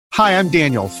Hi, I'm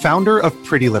Daniel, founder of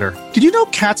Pretty Litter. Did you know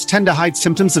cats tend to hide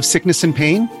symptoms of sickness and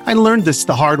pain? I learned this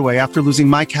the hard way after losing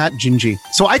my cat, Gingy.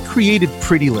 So I created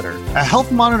Pretty Litter, a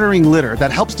health monitoring litter that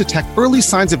helps detect early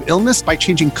signs of illness by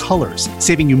changing colors,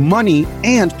 saving you money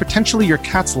and potentially your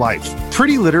cat's life.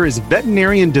 Pretty Litter is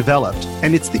veterinarian developed,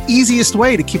 and it's the easiest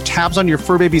way to keep tabs on your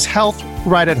fur baby's health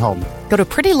right at home. Go to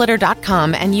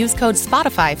prettylitter.com and use code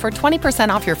SPOTIFY for 20%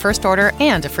 off your first order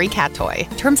and a free cat toy.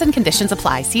 Terms and conditions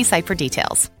apply. See site for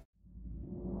details.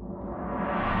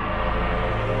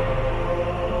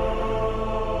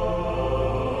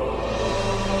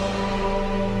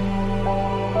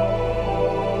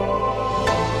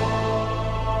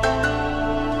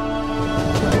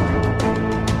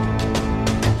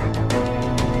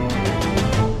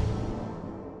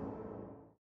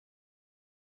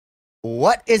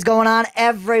 What is going on,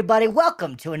 everybody?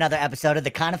 Welcome to another episode of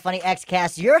the Kinda Funny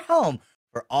Xcast, your home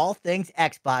for all things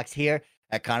Xbox here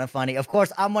at Kinda Funny. Of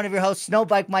course, I'm one of your hosts,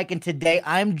 Snowbike Mike, and today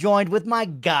I'm joined with my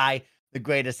guy, the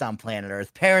greatest on planet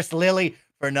Earth, Paris Lilly,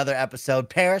 for another episode.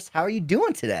 Paris, how are you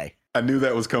doing today? I knew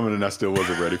that was coming and I still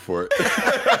wasn't ready for it.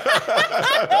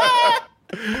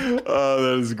 Oh,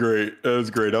 that is great. That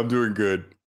is great. I'm doing good.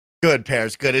 Good,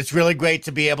 Paris, good. It's really great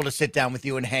to be able to sit down with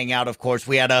you and hang out. Of course,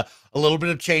 we had a little bit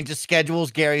of change of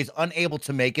schedules. Gary's unable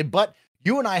to make it, but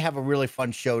you and I have a really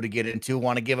fun show to get into.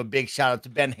 Want to give a big shout out to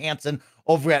Ben Hansen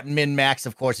over at MinMax.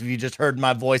 Of course, if you just heard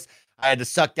my voice, I had to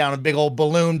suck down a big old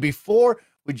balloon before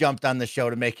we jumped on the show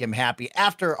to make him happy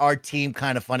after our team,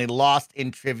 Kinda Funny, lost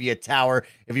in Trivia Tower.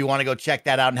 If you want to go check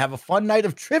that out and have a fun night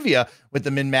of trivia with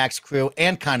the MinMax crew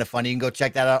and Kinda Funny, you can go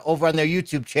check that out over on their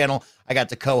YouTube channel. I got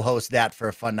to co-host that for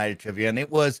a fun night of trivia, and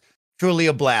it was truly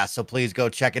a blast, so please go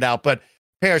check it out. But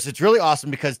Paris, it's really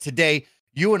awesome because today,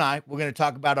 you and we're going to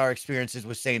talk about our experiences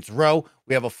with Saints Row.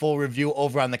 We have a full review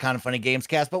over on the Kinda Funny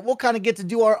Gamescast, but we'll kind of get to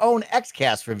do our own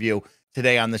Xcast review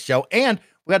today on the show, and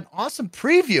we got an awesome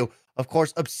preview. Of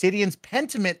course, Obsidian's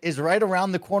Pentiment is right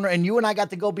around the corner, and you and I got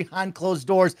to go behind closed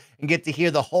doors and get to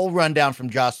hear the whole rundown from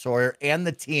Josh Sawyer and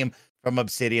the team from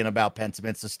Obsidian about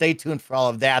Pentiment, so stay tuned for all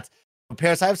of that. But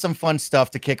Paris, I have some fun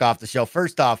stuff to kick off the show.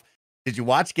 First off, did you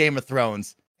watch Game of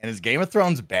Thrones? And is Game of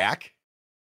Thrones back?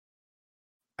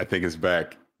 I think it's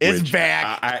back. It's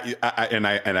back.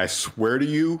 I swear to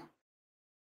you,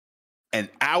 an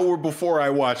hour before I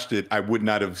watched it, I would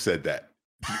not have said that.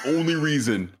 The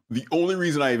only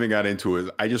reason I even got into it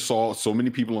is I just saw so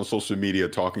many people on social media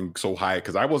talking so high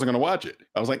because I wasn't going to watch it.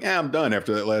 I was like, I'm done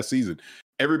after that last season.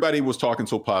 Everybody was talking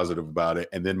so positive about it.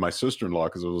 And then my sister-in-law,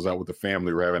 because I was out with the family,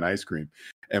 we were having ice cream.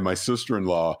 And my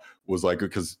sister-in-law was like,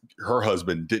 because her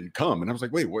husband didn't come. And I was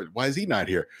like, wait, why is he not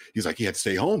here? He's like, he had to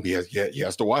stay home. He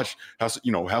has to watch House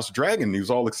of Dragon. And he was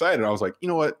all excited. I was like, you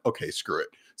know what? Okay, screw it.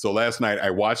 So last night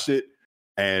I watched it.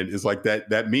 And it's like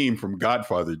that meme from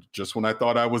Godfather. Just when I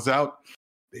thought I was out,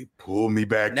 they pull me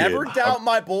back Never in. doubt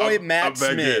my boy Matt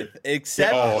Smith.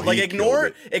 Except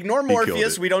ignore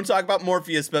Morpheus. We don't talk about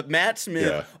Morpheus, but Matt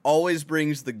Smith always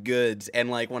brings the goods.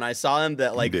 And like when I saw him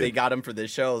that like they got him for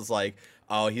this show, I was like,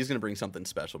 oh, he's gonna bring something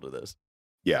special to this.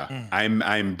 Yeah,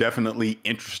 I'm definitely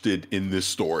interested in this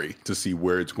story to see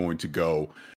where it's going to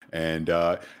go. And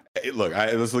look,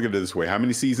 let's look at it this way. How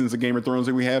many seasons of Game of Thrones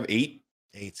do we have? 8?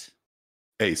 8.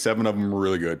 Hey, 7 of them are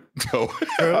really good. So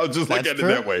I'll just look at it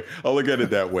that way. I'll look at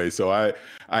it that way. So I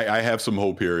have some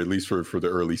hope here, at least for the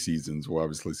early seasons. We'll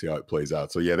obviously see how it plays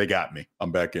out. So yeah, they got me.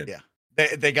 I'm back in. Yeah,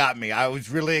 they got me. I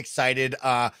was really excited.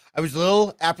 I was a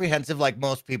little apprehensive like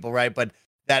most people, right? But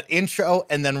that intro,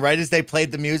 and then right as they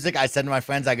played the music, I said to my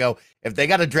friends, I go, if they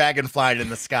got a dragon flying in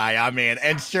the sky, I'm in.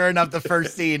 And sure enough, the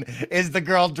first scene is the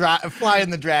girl flying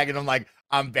the dragon. I'm like,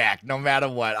 I'm back. No matter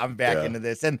what, I'm back into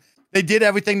this. And they did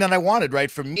everything that I wanted, right?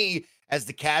 For me, as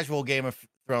the casual Game of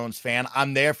Thrones fan,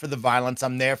 I'm there for the violence.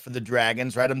 I'm there for the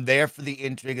dragons, right? I'm there for the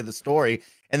intrigue of the story.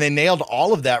 And they nailed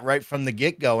all of that right from the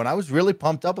get-go. And I was really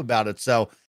pumped up about it. So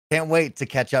can't wait to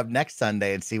catch up next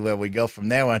Sunday and see where we go from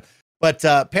there. But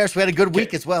Paris, we had a good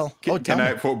week as well.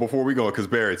 Before we go, because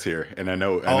Barrett's here, and I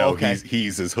know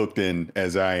he's as hooked in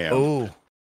as I am. Ooh.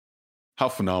 How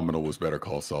phenomenal was Better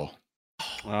Call Saul?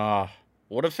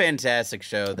 What a fantastic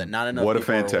show that not enough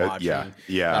people are watching.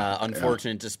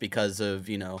 Unfortunate just because of,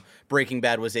 Breaking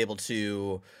Bad was able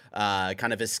to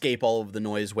kind of escape all of the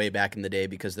noise way back in the day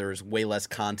because there was way less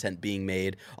content being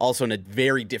made. Also in a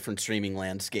very different streaming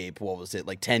landscape. What was it,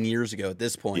 like 10 years ago at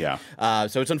this point? Yeah.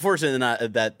 So it's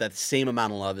unfortunate that same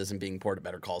amount of love isn't being poured to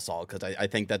Better Call Saul because I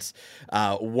think that's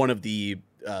one of the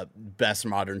best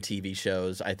modern TV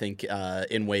shows. I think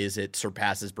in ways it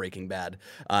surpasses Breaking Bad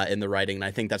in the writing, and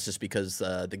I think that's just because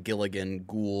the Gilligan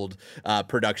Gould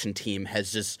production team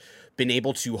has just been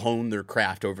able to hone their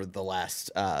craft over the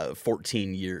last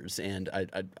 14 years, and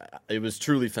it was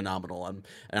truly phenomenal.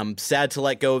 I'm sad to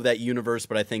let go of that universe,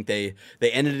 but I think they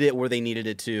ended it where they needed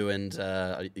it to, and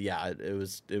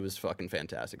it was fucking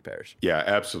fantastic, Parrish. Yeah,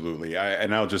 absolutely.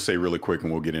 And I'll just say really quick,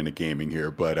 and we'll get into gaming here,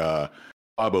 but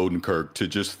Bob Odenkirk, to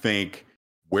just think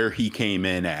where he came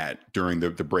in at during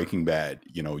the Breaking Bad,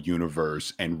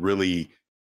 universe, and really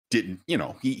didn't,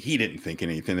 he didn't think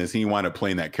anything as he wound up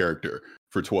playing that character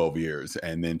for 12 years.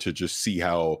 And then to just see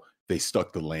how they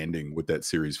stuck the landing with that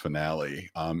series finale.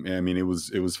 I mean, it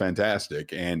was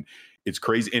fantastic. And it's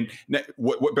crazy. And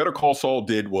what Better Call Saul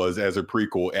did was, as a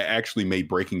prequel, it actually made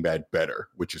Breaking Bad better,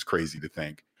 which is crazy to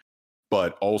think.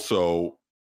 But also,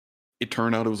 it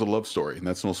turned out it was a love story, and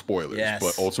that's no spoilers. Yes.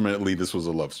 But ultimately, this was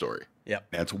a love story. Yep.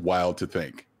 That's wild to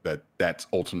think that that's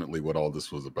ultimately what all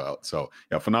this was about. So,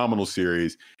 yeah, phenomenal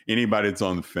series. Anybody that's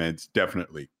on the fence,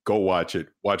 definitely go watch it.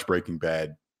 Watch Breaking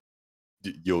Bad.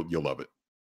 You'll love it.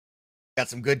 Got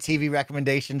some good TV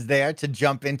recommendations there to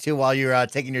jump into while you're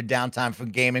taking your downtime from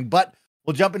gaming. But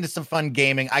we'll jump into some fun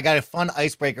gaming. I got a fun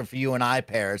icebreaker for you and I,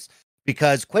 Paris,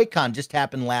 because QuakeCon just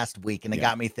happened last week, and it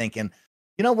got me thinking,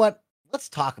 you know what? Let's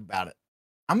talk about it.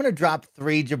 I'm going to drop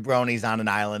 3 jabronis on an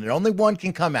island, and only one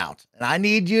can come out. And I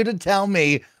need you to tell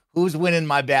me who's winning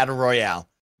my battle royale.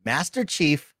 Master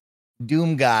Chief,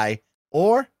 Doom Guy,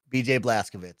 or BJ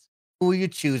Blazkowicz. Who are you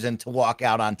choosing to walk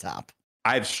out on top?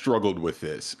 I've struggled with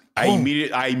this. I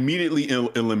immediately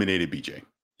eliminated BJ.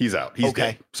 He's out. He's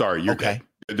dead. Sorry, you're dead.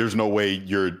 There's no way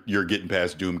you're getting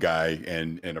past Doom Guy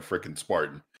and a freaking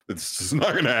Spartan. It's just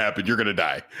not going to happen. You're going to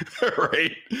die,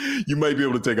 right? You might be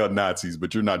able to take out Nazis,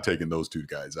 but you're not taking those 2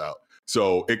 guys out.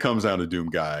 So it comes down to Doom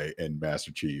Guy and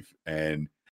Master Chief. And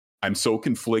I'm so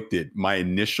conflicted. My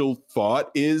initial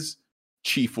thought is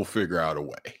Chief will figure out a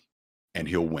way and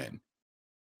he'll win.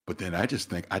 But then I just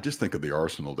think of the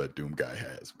arsenal that Doom Guy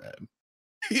has, man.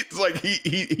 It's like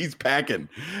he's packing.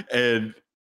 And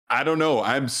I don't know.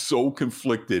 I'm so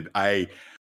conflicted.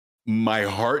 My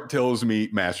heart tells me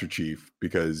Master Chief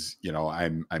because,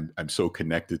 I'm so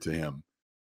connected to him.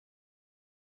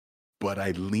 But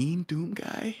I lean Doom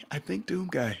Guy. I think Doom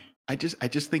Guy. I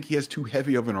just think he has too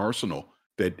heavy of an arsenal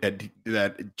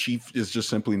that Chief is just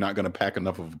simply not going to pack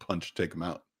enough of a punch to take him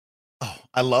out. Oh,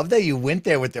 I love that you went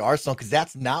there with the arsenal, because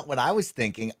that's not what I was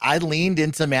thinking. I leaned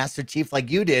into Master Chief like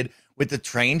you did with the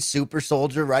trained super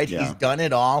soldier, right? Yeah. He's done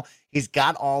it all. He's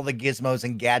got all the gizmos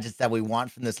and gadgets that we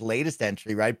want from this latest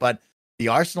entry, right? But the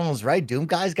arsenal is right. Doom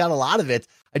Guy's got a lot of it.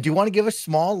 I do want to give a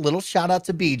small little shout out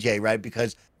to BJ, right?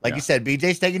 Because like you said,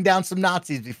 BJ's taken down some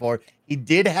Nazis before. He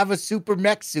did have a super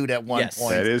mech suit at one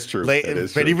point. That is true.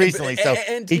 Pretty recently. So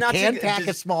he can pack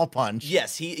a small punch.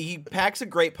 Yes, he packs a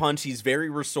great punch. He's very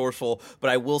resourceful. But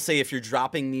I will say, if you're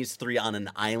dropping these 3 on an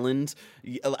island,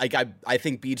 like I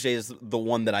think BJ is the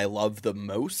one that I love the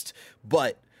most.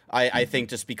 But I think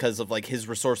just because of like his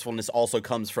resourcefulness also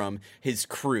comes from his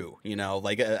crew,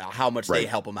 how much they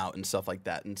help him out and stuff like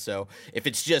that. And so if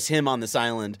it's just him on this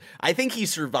island, I think he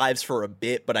survives for a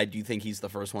bit, but I do think he's the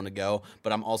first one to go.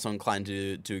 But I'm also inclined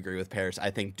to agree with Paris. I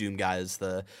think Doom Guy is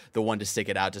the one to stick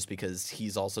it out, just because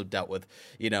he's also dealt with,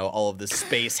 all of the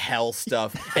space hell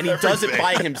stuff, and he does it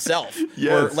by himself.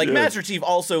 Master Chief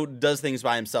also does things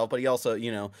by himself, but he also,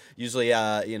 usually,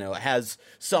 has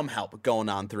some help going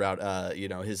on throughout,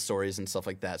 his stories and stuff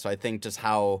like that. So I think just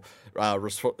how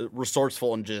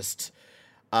resourceful and just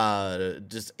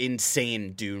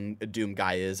insane Doom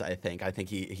Guy is. I think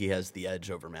he has the edge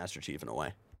over Master Chief in a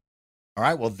way. All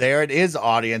right, well, there it is,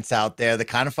 audience out there. The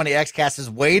Kind of Funny Xcast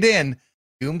has weighed in.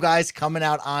 Doom Guy's coming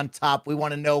out on top. We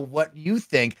want to know what you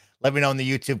think. Let me know in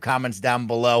the YouTube comments down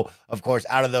below. Of course,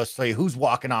 out of those 3, who's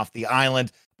walking off the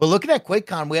island? But looking at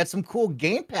QuakeCon, we had some cool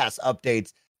Game Pass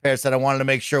updates, Paris, that I wanted to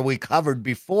make sure we covered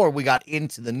before we got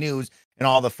into the news and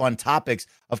all the fun topics.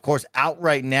 Of course, out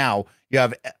right now, you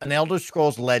have an Elder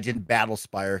Scrolls Legend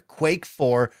Battlespire, Quake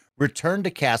 4, Return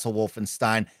to Castle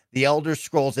Wolfenstein, The Elder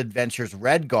Scrolls Adventures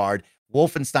Redguard,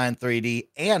 Wolfenstein 3D,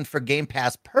 and for Game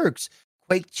Pass perks,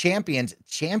 Quake Champions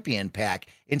Champion Pack.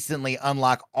 Instantly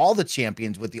unlock all the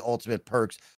champions with the ultimate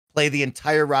perks. Play the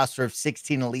entire roster of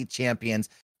 16 elite champions.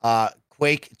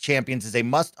 Quake Champions is a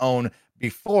must-own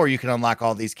before you can unlock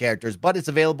all these characters, but it's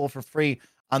available for free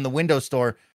on the Windows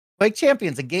Store. Quake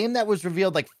Champions, a game that was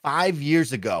revealed like 5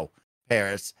 years ago,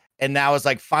 Paris, and now is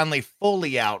like finally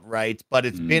fully out, right? But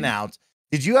it's been out.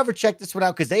 Did you ever check this one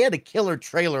out? Because they had a killer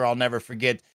trailer, I'll never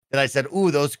forget, that I said,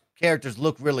 ooh, those characters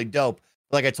look really dope.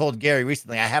 Like I told Gary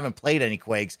recently, I haven't played any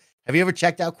Quakes. Have you ever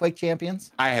checked out Quake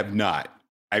Champions? I have not.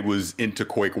 I was into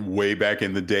Quake way back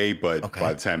in the day, but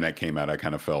by the time that came out, I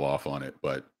kind of fell off on it.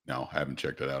 But no, I haven't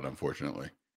checked it out, unfortunately.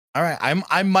 All right,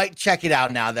 I might check it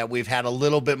out now that we've had a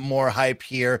little bit more hype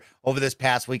here over this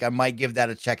past week. I might give that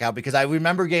a check out because I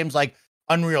remember games like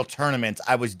Unreal Tournament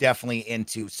I was definitely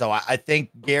into. So I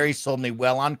think Gary sold me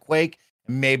well on Quake.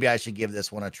 Maybe I should give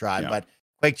this one a try. Yeah. But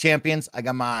Quake Champions, I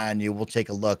got my eye on you. We'll take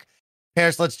a look.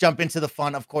 Paris, let's jump into the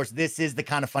fun. Of course, this is the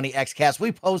Kinda Funny Xcast.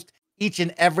 We post each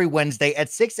and every Wednesday at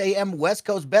 6 a.m. West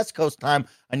Coast, Best Coast time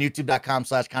on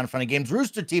youtube.com/kindafunnygames,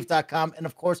 roosterteeth.com, and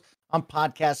of course, on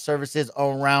podcast services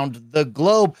around the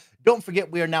globe. Don't forget,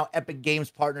 we are now Epic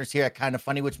Games partners here at Kinda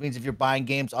Funny, which means if you're buying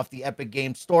games off the Epic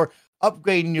Games Store,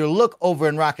 upgrading your look over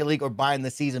in Rocket League, or buying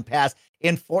the season pass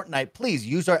in Fortnite, please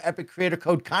use our Epic creator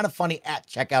code Kinda Funny at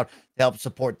checkout to help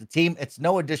support the team. It's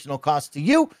no additional cost to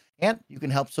you, and you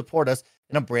can help support us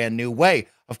in a brand new way.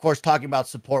 Of course, talking about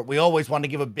support, we always want to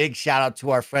give a big shout out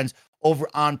to our friends over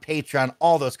on Patreon,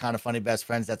 all those Kinda Funny best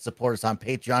friends that support us on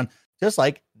Patreon, just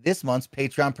like this month's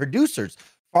Patreon producers,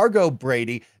 Fargo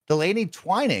Brady, Delaney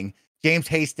Twining, James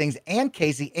Hastings, and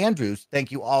Casey Andrews.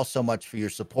 Thank you all so much for your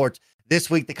support. This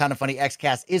week, the Kinda Funny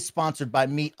Xcast is sponsored by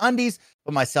MeUndies,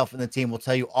 but myself and the team will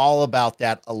tell you all about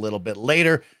that a little bit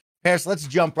later. Paris, let's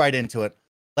jump right into it.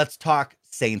 Let's talk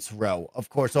Saints Row. Of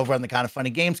course, over on the Kinda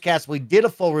Funny Gamescast, we did a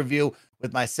full review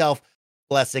with myself,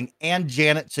 Blessing, and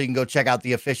Janet, so you can go check out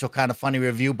the official Kinda Funny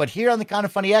review. But here on the Kinda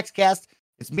Funny Xcast,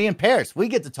 it's me and Paris. We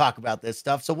get to talk about this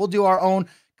stuff, so we'll do our own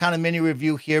kind of mini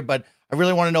review here, but I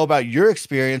really want to know about your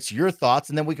experience, your thoughts,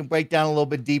 and then we can break down a little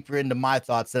bit deeper into my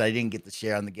thoughts that I didn't get to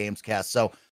share on the Gamescast.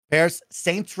 So, Paris,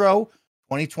 Saints Row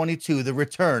 2022, The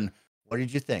Return. What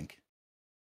did you think?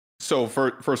 So,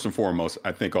 first and foremost,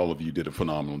 I think all of you did a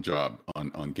phenomenal job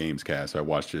on Gamescast. I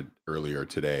watched it earlier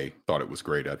today. Thought it was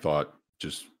great. I thought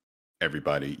just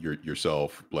everybody,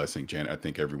 yourself, Blessing, Janet, I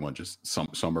think everyone just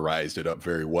summarized it up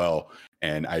very well.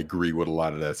 And I agree with a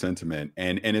lot of that sentiment.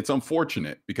 And it's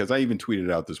unfortunate because I even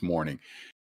tweeted out this morning,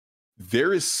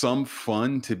 there is some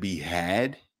fun to be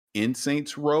had in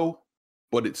Saints Row,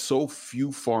 but it's so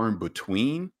few far in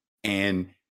between. And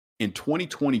in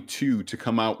 2022, to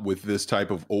come out with this type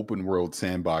of open world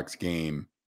sandbox game,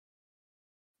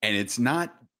 and it's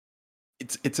not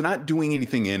doing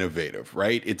anything innovative,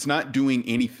 right? It's not doing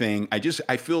anything. I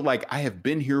feel like I have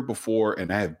been here before,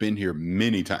 and I have been here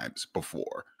many times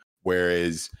before.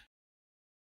 Whereas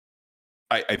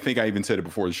I think I even said it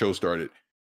before the show started.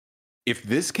 If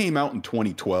this came out in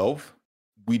 2012,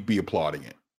 we'd be applauding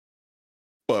it.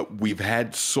 But we've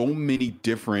had so many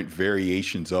different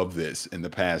variations of this in the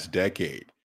past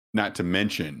decade, not to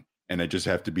mention, and I just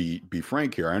have to be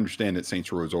frank here, I understand that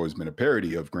Saints Row has always been a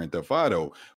parody of Grand Theft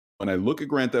Auto. When I look at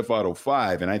Grand Theft Auto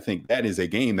 5, and I think that is a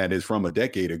game that is from a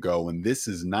decade ago, and this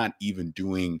is not even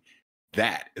doing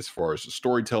that as far as the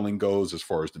storytelling goes, as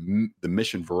far as the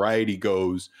mission variety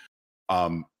goes.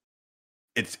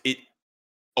 It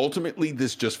ultimately,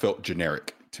 this just felt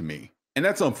generic to me. And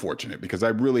that's unfortunate because I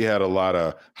really had a lot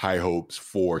of high hopes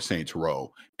for Saints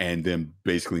Row and them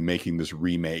basically making this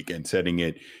remake and setting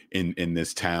it in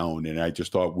this town. And I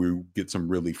just thought we would get some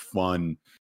really fun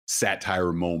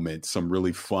satire moments, some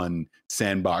really fun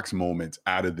sandbox moments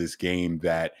out of this game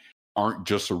that aren't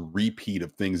just a repeat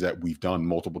of things that we've done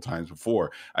multiple times before.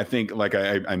 I think, like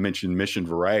I mentioned, mission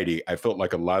variety. I felt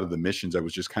like a lot of the missions, I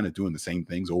was just kind of doing the same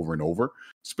things over and over,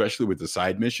 especially with the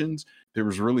side missions. There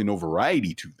was really no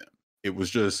variety to them. It was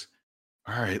just,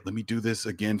 all right, let me do this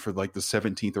again for like the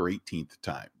 17th or 18th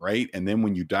time, right? And then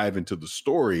when you dive into the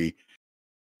story,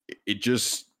 it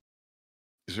just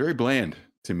is very bland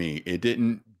to me. It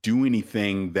didn't do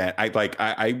anything that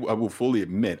I will fully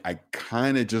admit, I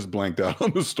kind of just blanked out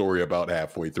on the story about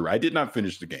halfway through. I did not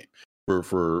finish the game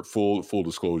for full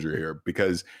disclosure here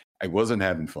because I wasn't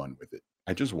having fun with it.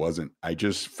 I just wasn't. I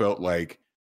just felt like,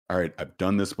 all right, I've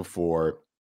done this before.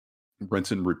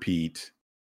 Rinse and repeat.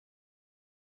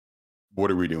 What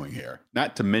are we doing here?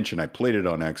 Not to mention, I played it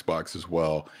on Xbox as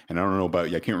well. And I don't know about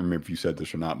you. I can't remember if you said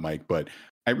this or not, Mike, but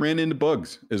I ran into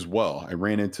bugs as well. I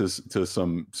ran into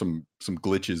some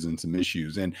glitches and some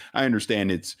issues. And I understand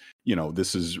it's,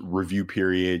 this is review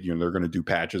period. They're going to do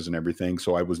patches and everything.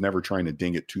 So I was never trying to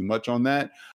ding it too much on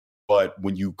that. But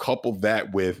when you couple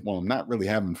that with, well, I'm not really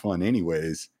having fun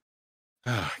anyways.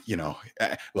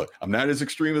 Look, I'm not as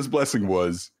extreme as Blessing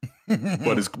was,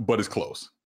 but it's close.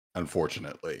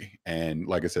 Unfortunately. And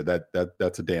like I said,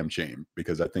 that's a damn shame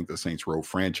because I think the Saints Row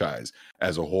franchise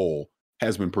as a whole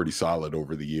has been pretty solid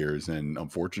over the years. And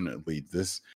unfortunately,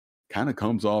 this kind of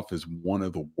comes off as one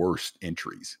of the worst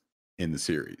entries in the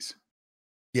series.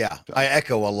 Yeah, I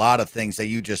echo a lot of things that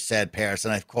you just said, Paris.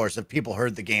 And of course, if people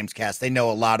heard the Gamescast, they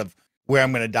know a lot of where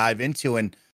I'm going to dive into.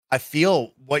 And I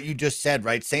feel what you just said,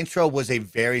 right? Saints Row was a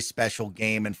very special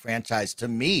game and franchise to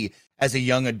me as a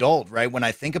young adult, right? When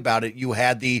I think about it, you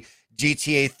had the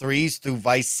GTA 3s through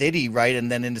Vice City, right?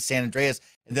 And then into San Andreas.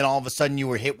 And then all of a sudden you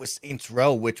were hit with Saints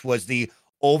Row, which was the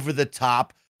over the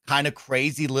top kind of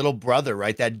crazy little brother,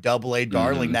 right? That AA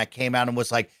darling that came out and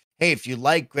was like, hey, if you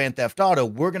like Grand Theft Auto,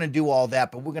 we're going to do all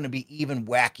that, but we're going to be even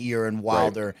wackier and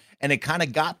wilder. Right. And it kind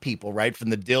of got people, right? From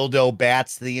the dildo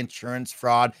bats to the insurance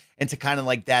fraud and to kind of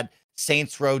like that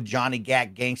Saints Row Johnny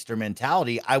Gat gangster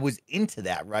mentality. I was into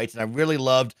that, right? And I really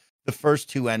loved the first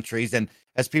two entries. And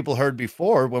as people heard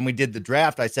before, when we did the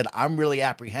draft, I said, I'm really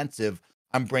apprehensive.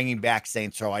 I'm bringing back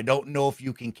Saints Row. I don't know if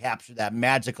you can capture that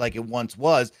magic like it once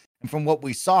was. And from what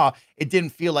we saw, it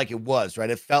didn't feel like it was, right?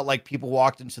 It felt like people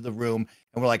walked into the room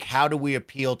and were like, how do we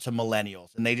appeal to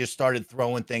millennials? And they just started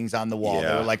throwing things on the wall.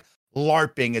 They were like,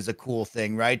 LARPing is a cool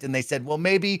thing, right? And they said, well,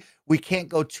 maybe we can't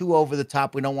go too over the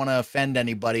top. We don't want to offend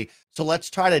anybody. So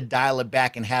let's try to dial it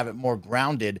back and have it more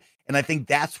grounded. And I think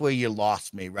that's where you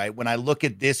lost me, right? When I look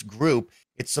at this group,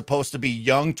 it's supposed to be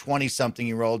young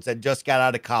 20-something-year-olds that just got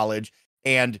out of college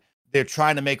and they're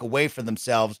trying to make a way for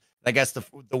themselves. I guess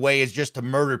the way is just to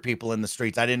murder people in the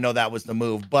streets. I didn't know that was the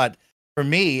move. But for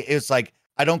me, it's like,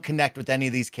 I don't connect with any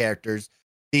of these characters.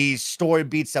 The story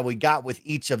beats that we got with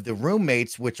each of the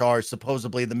roommates, which are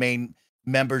supposedly the main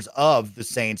members of the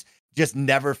Saints, just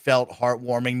never felt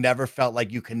heartwarming, never felt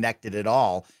like you connected at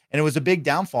all. And it was a big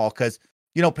downfall because,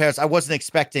 you know, Paris, I wasn't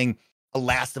expecting a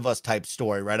Last of Us type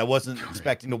story, right? I wasn't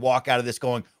expecting to walk out of this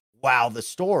going, wow, the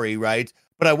story, right?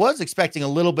 But I was expecting a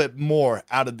little bit more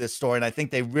out of this story, and I think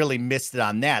they really missed it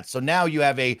on that. So now you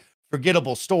have a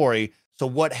forgettable story. So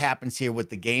what happens here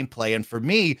with the gameplay? And for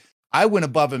me, I went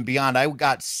above and beyond. I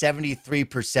got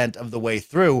 73% of the way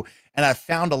through, and I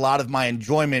found a lot of my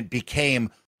enjoyment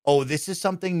became, oh, this is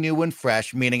something new and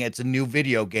fresh, meaning it's a new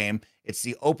video game. It's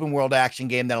the open world action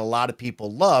game that a lot of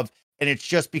people love, and it's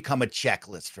just become a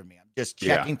checklist for me. I'm just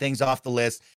checking things off the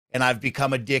list, and I've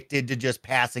become addicted to just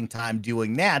passing time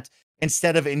doing that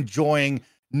instead of enjoying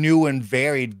new and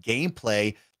varied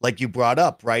gameplay like you brought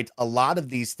up, right? A lot of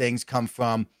these things come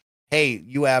from, hey,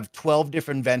 you have 12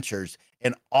 different ventures,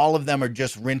 and all of them are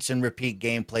just rinse and repeat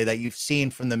gameplay that you've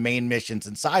seen from the main missions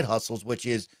and side hustles, which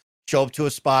is show up to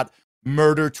a spot,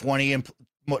 murder 20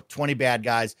 bad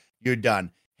guys, you're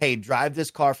done. Hey, drive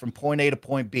this car from point A to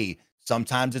point B.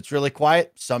 Sometimes it's really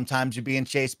quiet. Sometimes you're being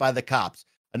chased by the cops.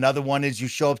 Another one is you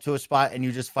show up to a spot and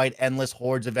you just fight endless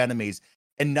hordes of enemies.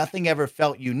 And nothing ever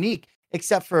felt unique,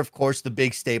 except for, of course, the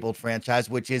big stapled franchise,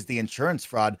 which is the insurance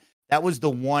fraud. That was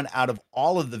the one out of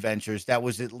all of the ventures that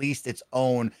was at least its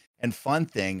own and fun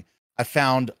thing. I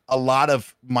found a lot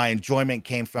of my enjoyment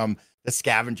came from the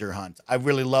scavenger hunt. I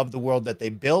really loved the world that they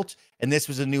built. And this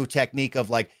was a new technique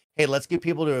of like, hey, let's get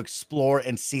people to explore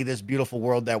and see this beautiful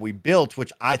world that we built,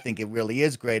 which I think it really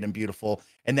is great and beautiful.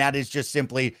 And that is just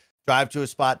simply drive to a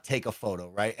spot, take a photo,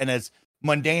 right? And as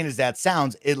mundane as that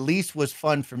sounds, at least was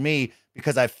fun for me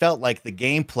because I felt like the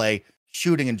gameplay,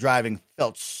 shooting and driving,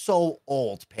 felt so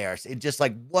old, Paris. It just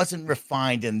like wasn't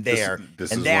refined in there.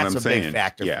 This and is that's what I'm a saying. Big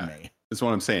factor for me. That's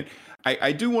what I'm saying.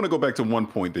 I do want to go back to one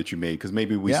point that you made because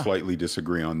maybe we slightly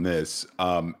disagree on this.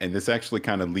 And this actually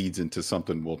kind of leads into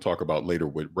something we'll talk about later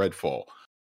with Redfall.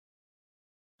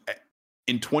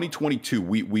 In 2022,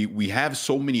 we have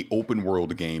so many open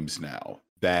world games now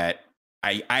that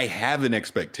I have an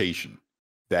expectation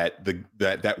that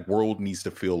that world needs to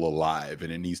feel alive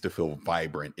and it needs to feel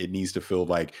vibrant. It needs to feel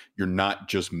like you're not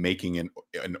just making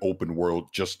an open world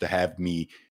just to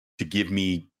give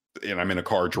me, and I'm in a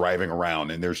car driving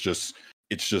around and it's just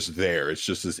there. It's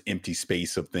just this empty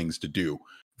space of things to do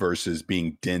versus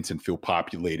being dense and feel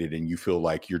populated. And you feel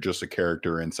like you're just a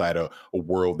character inside a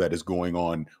world that is going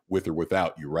on with or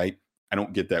without you, right? I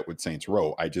don't get that with Saints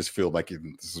Row. I just feel like,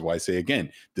 this is why I say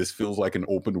again, this feels like an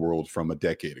open world from a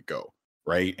decade ago,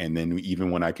 right? And then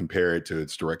even when I compare it to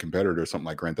its direct competitor, something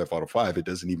like Grand Theft Auto 5,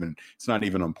 it's not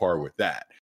even on par with that.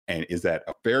 And is that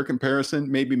a fair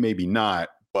comparison? Maybe, maybe not.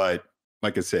 But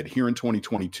like I said, here in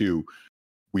 2022,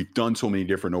 we've done so many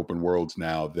different open worlds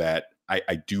now that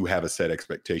I do have a set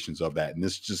expectations of that. And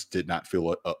this just did not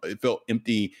feel, it felt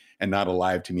empty and not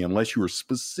alive to me unless you were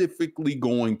specifically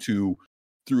going to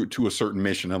a certain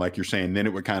mission. And like you're saying, then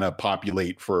it would kind of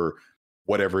populate for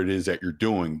whatever it is that you're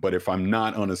doing. But if I'm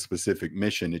not on a specific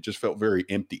mission, it just felt very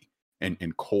empty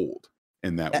and cold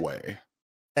in that way.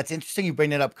 That's interesting you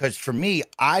bring it up because for me,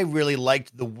 I really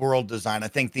liked the world design. I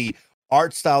think the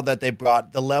art style that they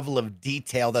brought, the level of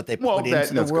detail that they put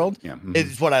into the world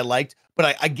is what I liked.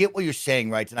 But I get what you're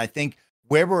saying, right? And I think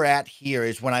where we're at here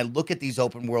is when I look at these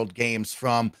open world games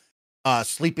from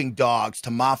Sleeping Dogs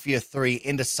to Mafia 3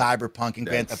 into Cyberpunk and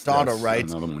Grand Theft Auto, right?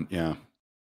 Another one, yeah.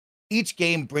 each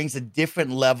game brings a different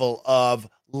level of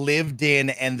lived in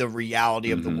and the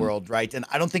reality of the world, right? And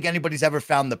I don't think anybody's ever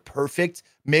found the perfect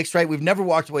mix, right? We've never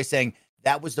walked away saying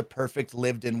that was the perfect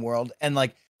lived in world. And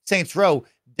like Saints Row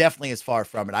definitely is far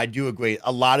from it. I do agree.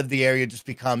 A lot of the area just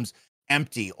becomes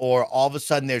empty, or all of a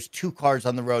sudden there's 2 cars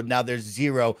on the road. Now there's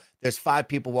 0. There's 5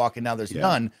 people walking. Now there's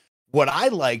none. What I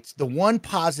liked, the one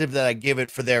positive that I give it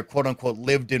for their quote unquote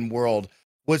lived in world,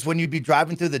 was when you'd be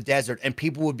driving through the desert and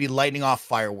people would be lighting off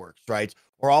fireworks, right?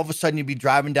 Or all of a sudden you'd be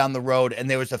driving down the road and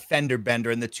there was a fender bender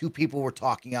and the 2 people were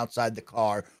talking outside the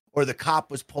car, or the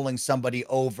cop was pulling somebody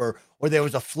over, or there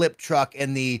was a flip truck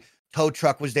and the tow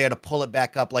truck was there to pull it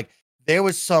back up. Like, there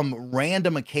was some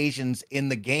random occasions in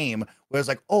the game where it's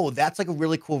like, oh, that's like a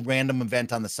really cool random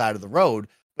event on the side of the road.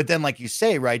 But then, like you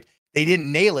say, right, they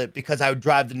didn't nail it because I would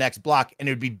drive the next block and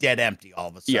it would be dead empty all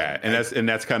of a sudden. Yeah, and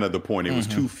that's kind of the point. It was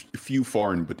too few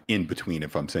far in between,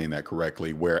 if I'm saying that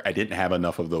correctly, where I didn't have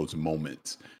enough of those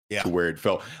moments to where it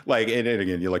felt like. And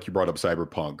again, you brought up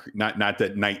Cyberpunk. Not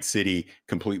that Night City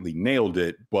completely nailed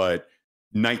it, but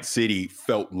Night City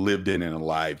felt lived in and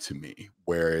alive to me.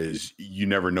 Whereas you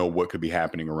never know what could be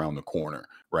happening around the corner,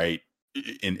 right?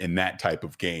 In that type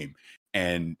of game,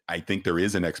 and I think there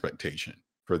is an expectation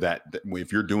for that.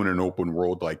 If you're doing an open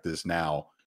world like this now,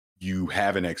 you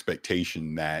have an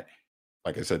expectation that,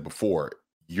 like I said before,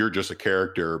 you're just a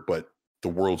character, but the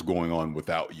world's going on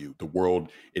without you. The world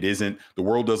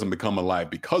doesn't become alive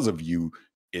because of you.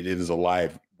 It is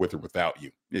alive with or without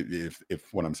you,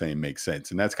 if what I'm saying makes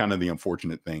sense. And that's kind of the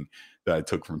unfortunate thing that I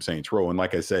took from Saints Row. And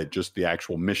like I said, just the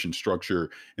actual mission structure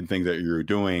and things that you're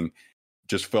doing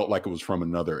just felt like it was from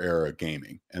another era of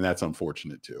gaming. And that's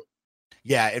unfortunate too.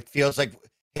 Yeah, it feels like,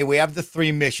 hey, we have the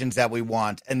 3 missions that we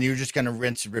want, and you're just going to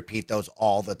rinse and repeat those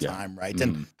all the time, right?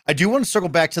 And I do want to circle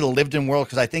back to the lived in world,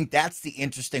 because I think that's the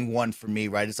interesting one for me,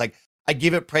 right? It's like, I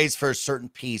give it praise for a certain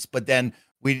piece, but then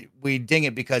we ding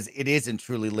it because it isn't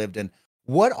truly lived in.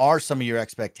 What are some of your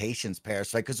expectations,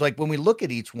 Paris? Like, because like when we look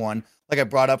at each one, like I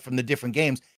brought up from the different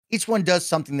games, each one does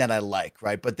something that I like,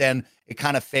 right? But then it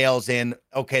kind of fails in,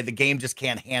 okay, the game just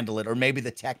can't handle it, or maybe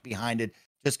the tech behind it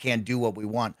just can't do what we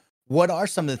want. What are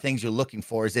some of the things you're looking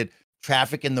for? Is it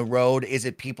traffic in the road? Is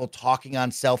it people talking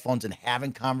on cell phones and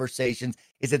having conversations?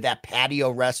 Is it that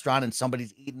patio restaurant and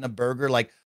somebody's eating a burger?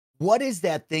 Like, what is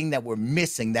that thing that we're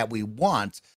missing that we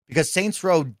want? Because Saints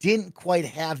Row didn't quite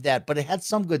have that, but it had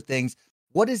some good things.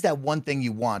 What is that one thing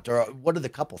you want, or what are the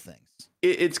couple things?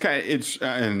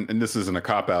 And this isn't a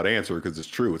cop-out answer because it's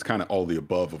true. It's kind of all the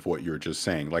above of what you're just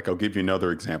saying. Like, I'll give you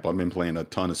another example. I've been playing a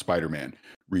ton of Spider-Man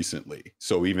recently.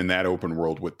 So even that open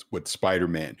world with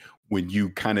Spider-Man, when you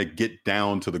kind of get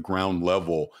down to the ground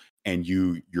level and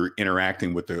you're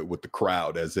interacting with the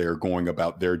crowd as they're going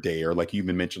about their day, or like you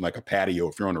even mentioned, like a patio,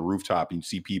 if you're on a rooftop and you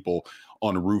see people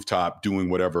on a rooftop doing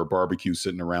whatever, barbecue,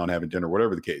 sitting around having dinner,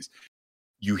 whatever the case,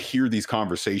 you hear these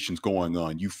conversations going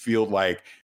on. You feel like,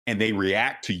 and they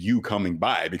react to you coming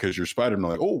by because you're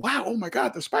Spider-Man. Like, oh wow, oh my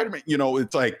God, the Spider-Man.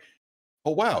 It's like,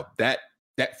 oh wow, that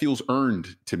feels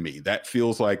earned to me. That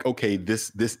feels like, okay,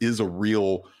 this is a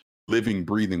real living,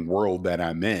 breathing world that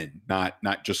I'm in, not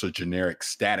just a generic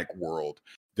static world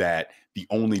that the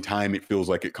only time it feels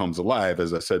like it comes alive,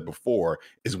 as I said before,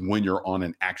 is when you're on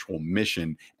an actual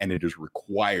mission and it is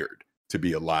required to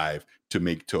be alive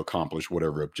to accomplish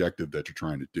whatever objective that you're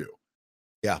trying to do.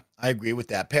 Yeah, I agree with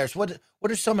that. Paris, what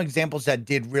are some examples that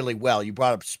did really well? You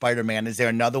brought up Spider-Man. Is there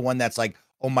another one that's like,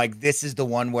 oh my, this is the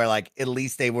one where like at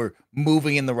least they were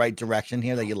moving in the right direction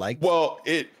here that you like? Well,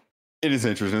 it is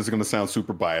interesting. It's going to sound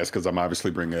super biased because I'm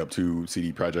obviously bringing up 2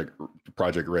 CD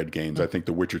Projekt Red games. I think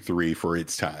The Witcher 3, for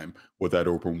its time, what that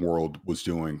open world was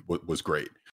doing was great.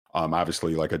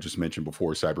 Obviously, like I just mentioned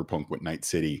before, Cyberpunk with Night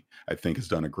City, I think has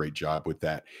done a great job with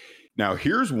that. Now,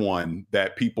 here's one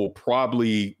that people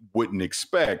probably wouldn't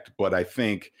expect, but I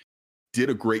think did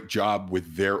a great job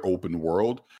with their open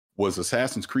world, was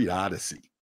Assassin's Creed Odyssey.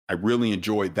 I really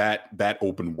enjoyed that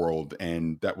open world,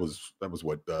 and that was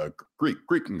what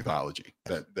Greek mythology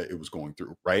that it was going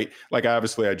through, right? Like,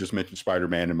 obviously, I just mentioned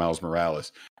Spider-Man and Miles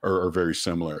Morales are very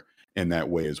similar in that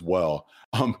way as well.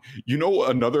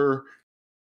 Another,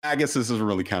 I guess this doesn't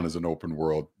really count as an open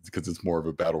world because it's more of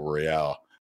a battle royale.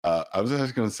 I was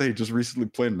actually going to say, just recently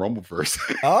playing Rumbleverse.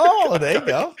 Oh, there you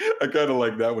go. I kind of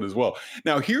like that one as well.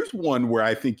 Now, here's one where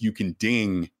I think you can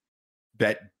ding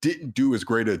that didn't do as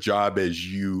great a job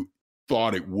as you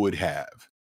thought it would have.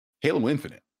 Halo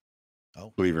Infinite.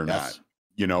 Oh, believe it or not.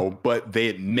 But they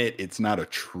admit it's not a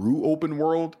true open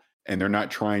world, and they're not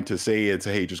trying to say it's,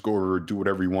 hey, just go over and do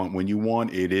whatever you want when you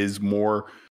want. It is more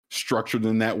structured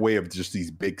in that way of just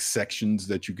these big sections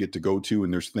that you get to go to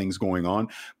and there's things going on.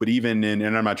 But even in,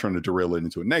 and I'm not trying to derail it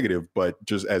into a negative, but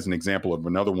just as an example of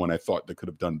another one I thought that could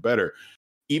have done better,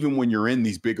 even when you're in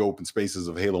these big open spaces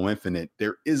of Halo Infinite,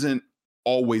 there isn't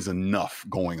always enough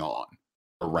going on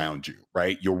around you,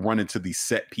 right? You'll run into these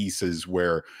set pieces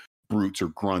where brutes or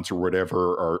grunts or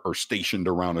whatever are stationed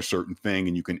around a certain thing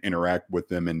and you can interact with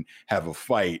them and have a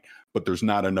fight, but there's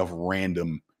not enough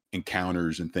random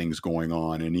encounters and things going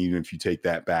on. And even if you take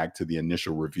that back to the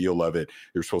initial reveal of it,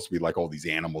 there's supposed to be like all these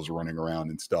animals running around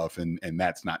and stuff, and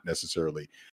that's not necessarily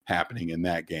happening in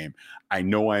that game. I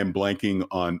know I am blanking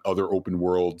on other open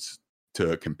worlds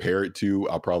to compare it to.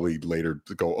 I'll probably later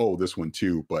go, oh, this one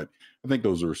too, but I think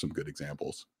those are some good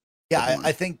examples. Yeah,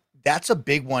 I think that's a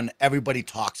big one everybody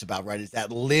talks about, right? Is that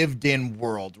lived in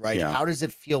world, right? Yeah. How does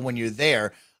it feel when you're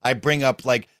there? I bring up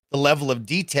like the level of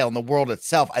detail in the world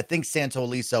itself. I think Santo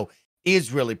Ileso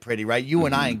is really pretty, right? You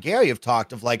and I and Gary have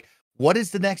talked of like, what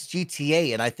is the next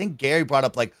GTA? And I think Gary brought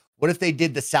up like, what if they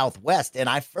did the Southwest? And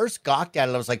I first gawked at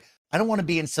it. I was like, I don't want to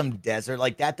be in some desert.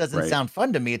 Like that doesn't sound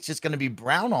fun to me. It's just going to be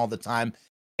brown all the time.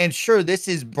 And sure, this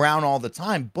is brown all the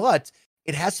time, but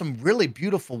it has some really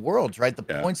beautiful worlds, right? The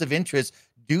points of interest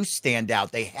do stand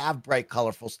out. They have bright,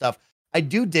 colorful stuff. I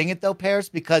do ding it though, Paris,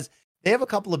 because they have a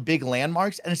couple of big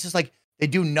landmarks and it's just like, they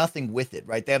do nothing with it,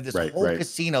 right? They have this whole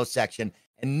casino section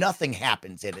and nothing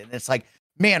happens in it. And it's like,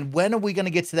 man, when are we going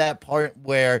to get to that part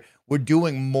where we're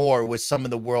doing more with some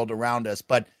of the world around us?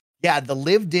 But yeah, the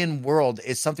lived in world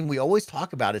is something we always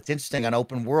talk about. It's interesting on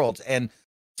open worlds and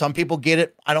some people get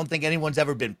it. I don't think anyone's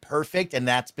ever been perfect and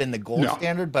that's been the gold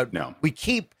standard, but we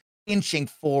keep inching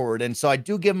forward. And so I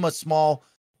do give them a small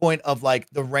point of like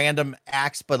the random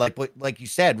acts, but like you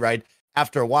said, right?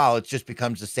 After a while, it just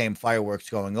becomes the same fireworks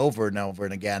going over and over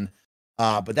and again.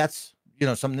 But that's,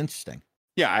 something interesting.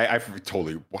 Yeah, I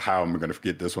totally, how am I going to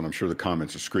forget this one? I'm sure the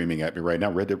comments are screaming at me right now.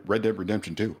 Red Dead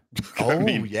Redemption 2. Oh,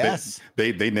 yes.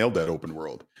 They nailed that open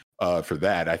world for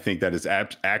that. I think that is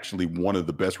actually one of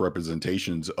the best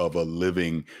representations of a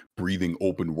living, breathing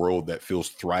open world that feels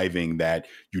thriving, that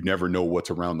you never know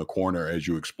what's around the corner as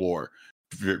you explore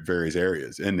various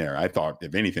areas in there. I thought,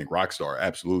 if anything, Rockstar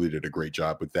absolutely did a great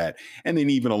job with that. And then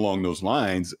even along those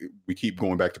lines, we keep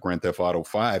going back to Grand Theft Auto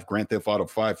 5. Grand Theft Auto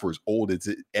 5, for as old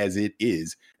as it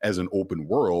is as an open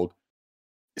world,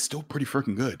 is still pretty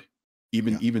freaking good.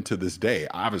 Even to this day.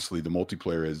 Obviously, the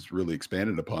multiplayer has really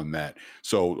expanded upon that.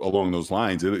 So along those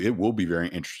lines, it will be very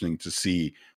interesting to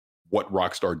see what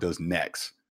Rockstar does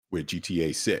next with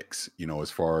GTA 6,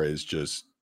 as far as just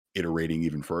iterating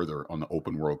even further on the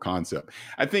open world concept.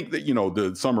 I think that,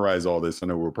 to summarize all this, I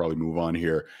know we'll probably move on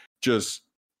here, just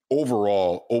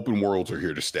overall, open worlds are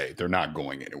here to stay. They're not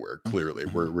going anywhere. Clearly,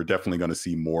 we're definitely going to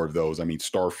see more of those. I mean,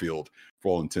 Starfield,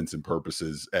 for all intents and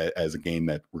purposes, as a game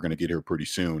that we're going to get here pretty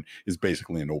soon, is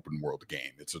basically an open world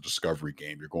game. It's a discovery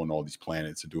game. You're going to all these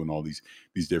planets and doing all these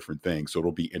different things. So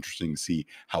it'll be interesting to see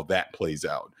how that plays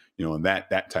out, in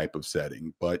that type of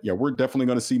setting. But yeah, we're definitely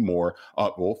going to see more.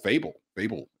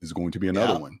 Fable is going to be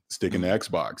another one. Sticking to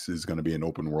Xbox is going to be an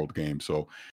open world game. So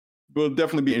it'll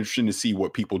definitely be interesting to see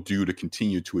what people do to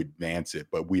continue to advance it.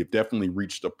 But we have definitely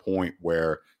reached a point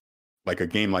where, like a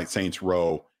game like Saints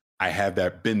Row, I have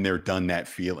been there, done that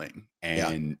feeling,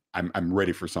 and I'm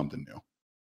ready for something new.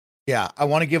 Yeah, I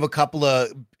want to give a couple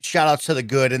of shout outs to the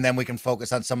good, and then we can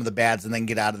focus on some of the bads and then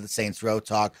get out of the Saints Row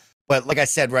talk. But like I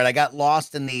said, right, I got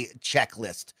lost in the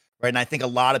checklist, right? And I think a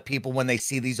lot of people, when they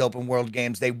see these open world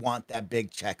games, they want that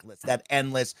big checklist, that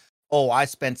endless, oh, I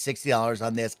spent $60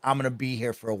 on this, I'm going to be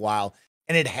here for a while.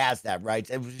 And it has that, right?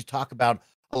 And we talk about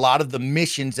a lot of the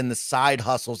missions and the side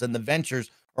hustles and the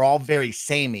ventures are all very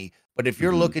samey. But if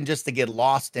you're looking just to get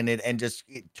lost in it and just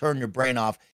turn your brain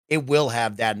off, it will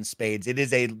have that in spades. It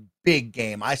is a big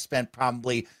game. I spent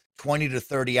probably 20 to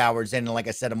 30 hours in. And like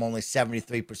I said, I'm only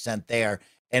 73% there.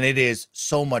 And it is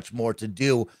so much more to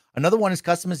do. Another one is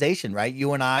customization, right?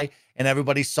 You and I and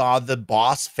everybody saw the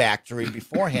Boss Factory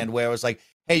beforehand, where it was like,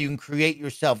 hey, you can create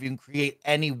yourself. You can create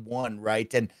anyone,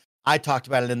 right? And I talked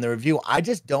about it in the review. I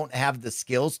just don't have the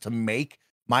skills to make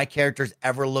my characters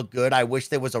ever look good. I wish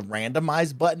there was a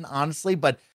randomize button, honestly.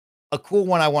 But a cool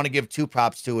one I want to give two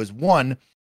props to is, one,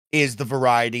 is the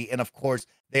variety. And of course,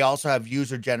 they also have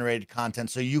user-generated content,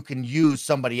 so you can use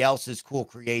somebody else's cool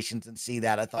creations and see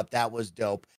that. I thought that was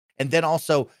dope. And then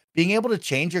also being able to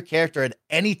change your character at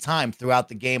any time throughout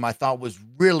the game, I thought was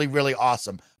really, really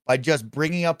awesome. By just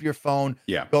bringing up your phone,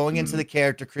 going into the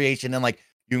character creation, and like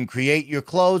you can create your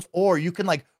clothes, or you can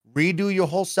like redo your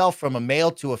whole self from a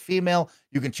male to a female.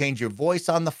 You can change your voice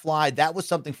on the fly. That was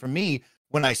something for me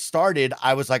when I started.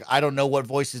 I was like, I don't know what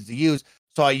voices to use.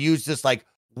 So I used this like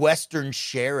Western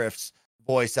sheriff's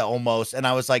voice almost. And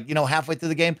I was like, halfway through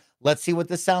the game, let's see what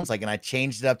this sounds like. And I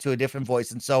changed it up to a different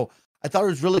voice. And so I thought it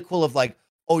was really cool of like,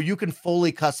 oh, you can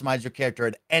fully customize your character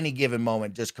at any given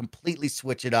moment, just completely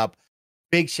switch it up.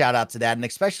 Big shout out to that. And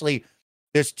especially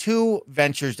there's 2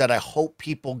 ventures that I hope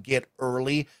people get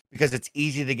early because it's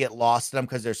easy to get lost in them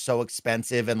because they're so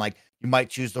expensive and like you might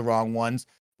choose the wrong ones.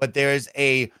 But there's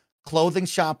a clothing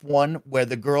shop one where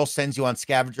the girl sends you on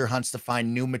scavenger hunts to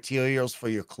find new materials for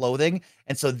your clothing.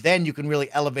 And so then you can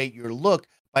really elevate your look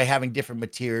by having different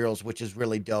materials, which is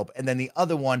really dope. And then the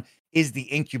other one is the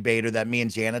incubator that me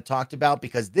and Jana talked about,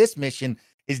 because this mission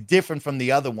is different from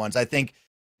the other ones. I think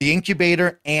the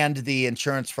incubator and the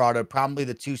insurance fraud are probably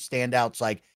the 2 standouts.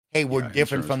 Like, hey, we're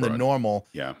different from the normal.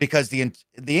 Yeah. Because the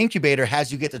incubator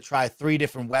has you get to try 3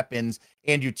 different weapons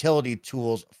and utility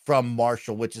tools from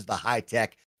Marshall, which is the high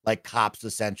tech, like cops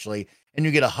essentially. And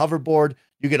you get a hoverboard,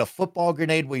 you get a football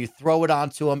grenade where you throw it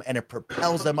onto them and it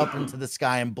propels them up into the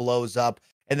sky and blows up.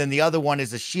 And then the other one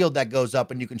is a shield that goes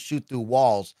up and you can shoot through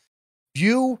walls.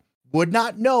 You would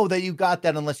not know that you got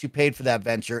that unless you paid for that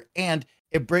venture. And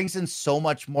it brings in so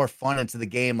much more fun into the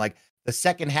game. Like the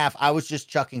second half, I was just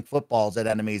chucking footballs at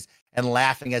enemies and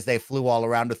laughing as they flew all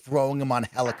around or throwing them on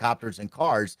helicopters and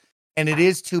cars. And it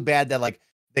is too bad that like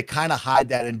they kind of hide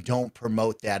that and don't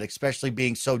promote that, especially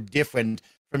being so different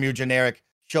from your generic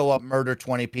show up, murder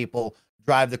 20 people,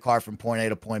 drive the car from point A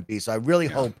to point B. So I really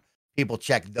hope people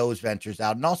check those ventures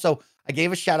out. And also, I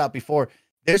gave a shout out before.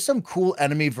 There's some cool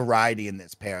enemy variety in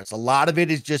this, Paris. A lot of it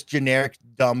is just generic,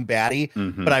 dumb baddie,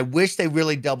 but I wish they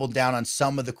really doubled down on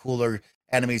some of the cooler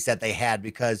enemies that they had,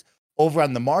 because over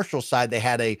on the Marshall side, they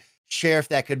had a sheriff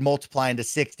that could multiply into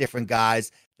 6 different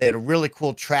guys. They had a really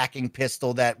cool tracking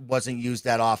pistol that wasn't used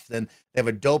that often. They have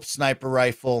a dope sniper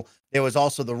rifle. There was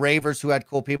also the Ravers who had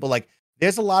cool people. Like,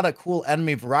 there's a lot of cool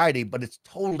enemy variety, but it's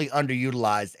totally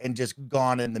underutilized and just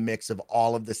gone in the mix of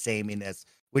all of the sameness,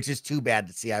 which is too bad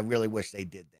to see. I really wish they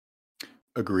did that.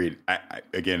 Agreed. I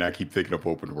keep thinking of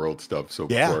open world stuff. So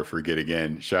before I forget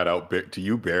again, shout out to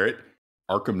you, Barrett.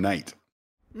 Arkham Knight.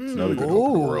 It's another good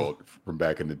open world from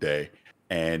back in the day.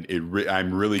 And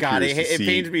I'm really curious to see. It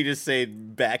pains me to say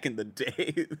back in the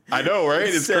day. I know, right?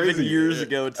 It's 7 crazy. years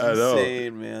ago. It's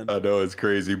insane, man. I know, it's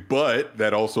crazy. But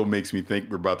that also makes me think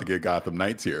we're about to get Gotham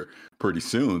Knights here pretty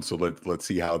soon. So let's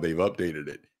see how they've updated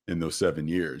it in those 7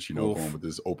 years, going with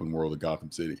this open world of Gotham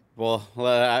City. Well,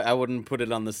 I wouldn't put it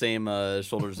on the same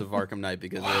shoulders of Arkham Knight,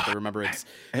 because we have to remember it's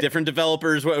different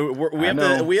developers. We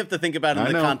have to think about it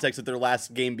in the context of their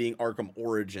last game being Arkham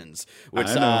Origins, which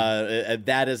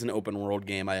that is an open world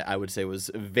game. I would say was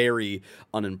very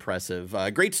unimpressive.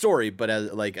 Great story, but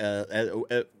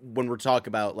when we're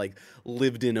talking about like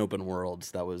lived in open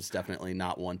worlds, that was definitely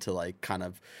not one to like kind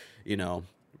of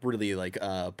really like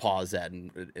pause at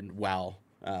and wow.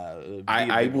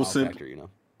 I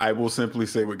will simply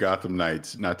say with Gotham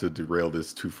Knights, not to derail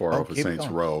this too far off of Saints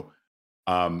Row.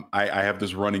 I have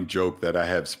this running joke that I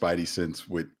have spidey sense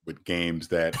with games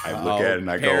that I look at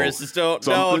and I go,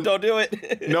 don't do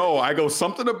it. No, I go,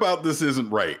 something about this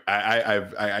isn't right.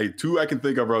 Two I can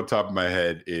think of off the top of my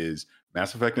head is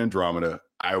Mass Effect Andromeda.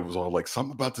 I was all like,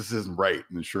 something about this isn't right.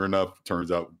 And sure enough,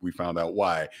 turns out we found out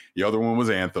why. The other one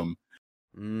was Anthem.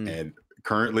 And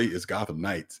currently it's Gotham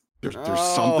Knights. There's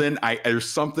something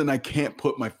I can't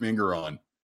put my finger on.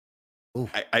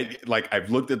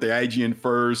 I've looked at the IGN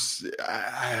first.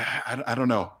 I don't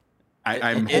know.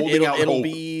 I'm holding out hope.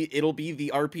 It'll be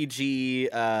the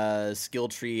RPG skill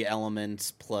tree elements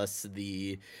plus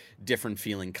the different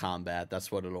feeling combat.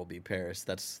 That's what it'll be, Paris.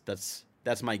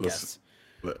 That's my guess.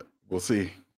 We'll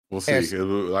see. Paris.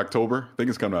 October. I think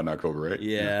it's coming out in October, right?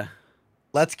 Yeah.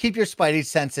 Let's keep your spidey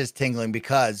senses tingling,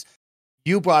 because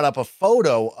you brought up a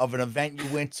photo of an event you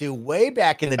went to way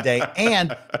back in the day,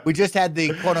 and we just had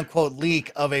the quote-unquote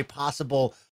leak of a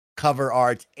possible cover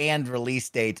art and release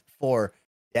date for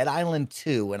Dead Island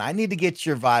 2. And I need to get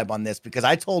your vibe on this, because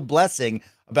I told Blessing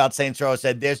about Saints Row. I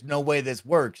said, there's no way this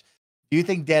works. Do you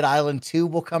think Dead Island 2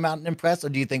 will come out and impress, or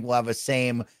do you think we'll have a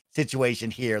same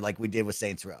situation here like we did with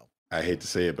Saints Row? I hate to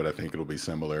say it, but I think it'll be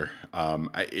similar.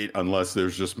 Unless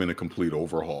there's just been a complete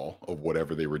overhaul of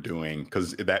whatever they were doing.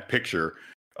 Because that picture,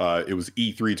 it was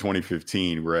E3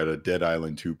 2015. We're at a Dead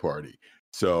Island 2 party.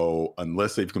 So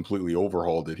unless they've completely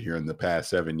overhauled it here in the past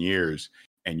 7 years,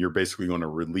 and you're basically going to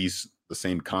release the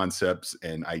same concepts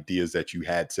and ideas that you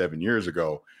had 7 years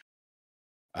ago,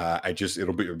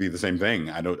 it'll be the same thing.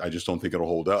 I just don't think it'll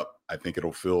hold up. I think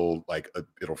it'll feel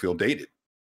dated.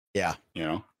 Yeah.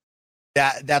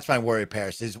 That's my worry,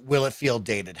 Paris, is will it feel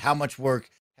dated? How much work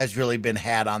has really been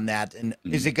had on that? And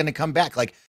is it going to come back?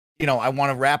 Like, I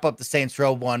want to wrap up the Saints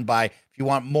Row one by, if you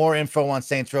want more info on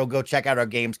Saints Row, go check out our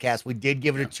Gamescast. We did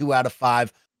give it a 2 out of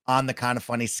 5 on the Kind of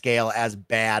Funny scale as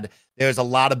bad. There's a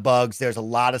lot of bugs. There's a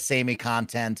lot of samey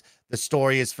content. The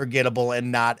story is forgettable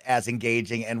and not as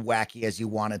engaging and wacky as you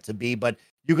want it to be, but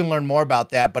you can learn more about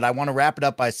that. But I want to wrap it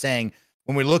up by saying,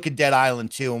 when we look at Dead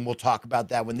Island 2, and we'll talk about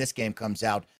that when this game comes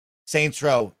out, Saints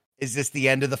Row, is this the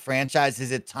end of the franchise?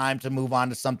 Is it time to move on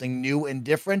to something new and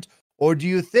different? Or do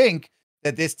you think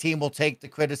that this team will take the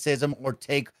criticism or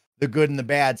take the good and the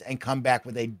bads and come back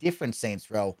with a different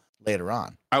Saints Row later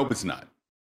on? I hope it's not.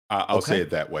 I'll say it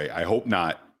that way. I hope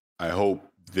not. I hope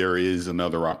there is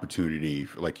another opportunity,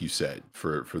 like you said,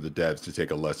 for the devs to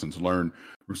take a lessons learned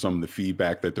from some of the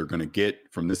feedback that they're going to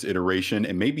get from this iteration,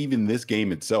 and maybe even this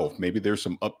game itself. Maybe there's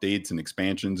some updates and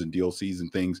expansions and DLCs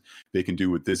and things they can do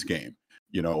with this game,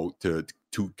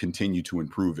 to continue to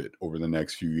improve it over the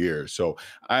next few years. So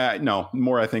the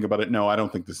more I think about it, no, I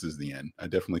don't think this is the end. I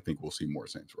definitely think we'll see more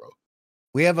Saints Row.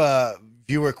 We have a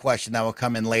viewer question that will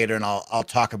come in later, and I'll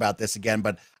talk about this again,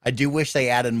 but I do wish they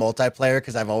added multiplayer,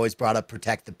 because I've always brought up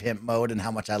Protect the Pimp mode and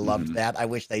how much I loved that. I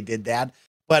wish they did that.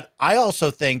 But I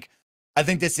also think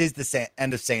this is the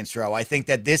end of Saints Row. I think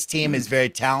that this team is very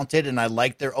talented, and I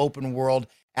like their open world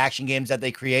action games that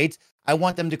they create. I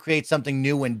want them to create something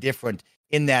new and different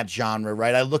in that genre,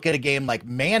 right? I look at a game like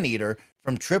Maneater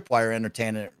from Tripwire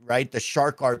Entertainment, right? The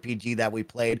shark RPG that we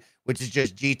played, which is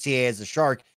just GTA as a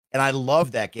shark. And I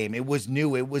love that game. It was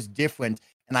new. It was different.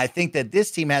 And I think that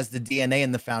this team has the DNA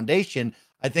and the foundation.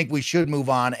 I think we should move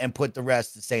on and put the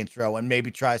rest to Saints Row and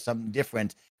maybe try something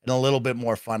different and a little bit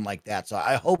more fun like that. So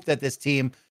I hope that this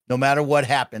team, no matter what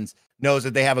happens, knows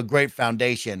that they have a great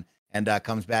foundation and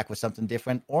comes back with something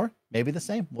different, or maybe the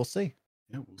same. We'll see.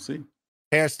 Yeah, we'll see.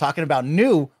 Paris, talking about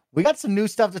new, we got some new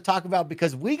stuff to talk about,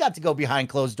 because we got to go behind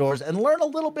closed doors and learn a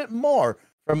little bit more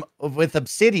with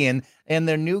Obsidian and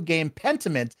their new game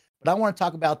Pentiment. But I want to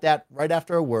talk about that right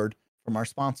after a word from our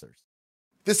sponsors.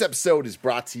 This episode is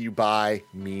brought to you by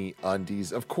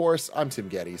MeUndies. Of course, I'm Tim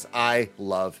Geddes. I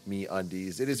love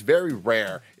MeUndies. It is very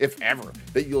rare, if ever,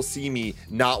 that you'll see me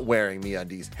not wearing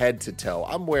MeUndies head to toe.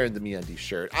 I'm wearing the MeUndies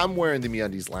shirt. I'm wearing the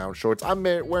MeUndies lounge shorts. I'm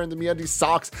wearing the MeUndies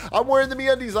socks. I'm wearing the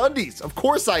MeUndies undies. Of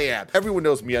course I am. Everyone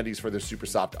knows MeUndies for their super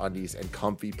soft undies and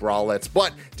comfy bralettes.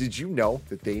 But did you know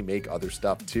that they make other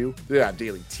stuff too? They have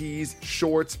daily tees,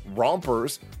 shorts,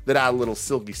 rompers that add a little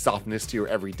silky softness to your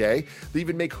everyday. They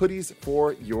even make hoodies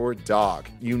for your dog.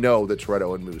 You know that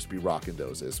Toretto and Moose be rocking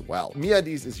those as well.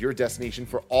 MeUndies is your destination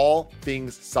for all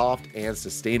things soft and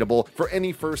sustainable. For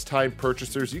any first-time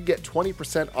purchasers, you get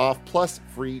 20% off plus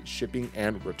free shipping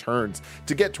and returns.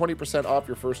 To get 20% off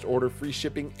your first order, free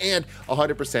shipping, and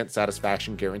 100%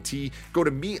 satisfaction guarantee, go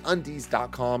to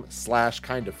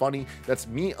MeUndies.com/kindafunny. That's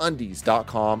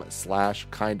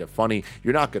MeUndies.com/kindafunny.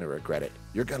 You're not going to regret it.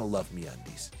 You're going to love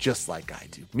MeUndies, just like I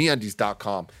do.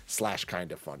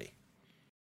 MeUndies.com/kindafunny.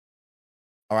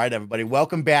 All right, everybody,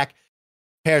 welcome back.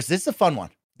 Paris, this is a fun one.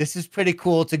 This is pretty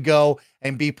cool to go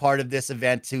and be part of this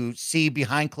event, to see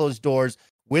behind closed doors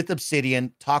with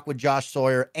Obsidian, talk with Josh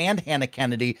Sawyer and Hannah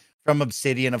Kennedy from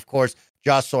Obsidian. Of course,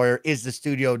 Josh Sawyer is the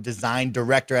studio design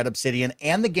director at Obsidian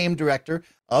and the game director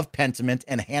of Pentiment,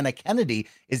 and Hannah Kennedy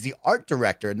is the art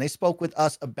director. And they spoke with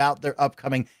us about their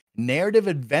upcoming narrative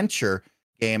adventure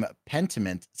game,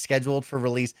 Pentiment, scheduled for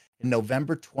release in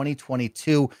November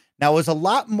 2022. Now, it was a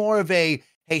lot more of a,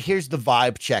 hey, here's the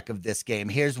vibe check of this game.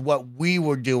 Here's what we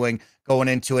were doing going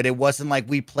into it. It wasn't like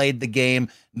we played the game.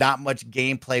 Not much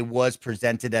gameplay was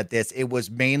presented at this. It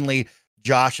was mainly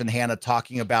Josh and Hannah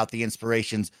talking about the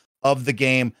inspirations of the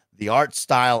game, the art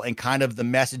style, and kind of the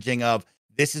messaging of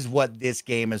this is what this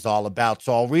game is all about.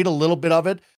 So I'll read a little bit of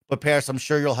it, but Paris, I'm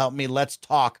sure you'll help me. Let's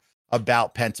talk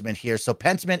about Pentiment here. So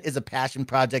Pentiment is a passion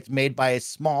project made by a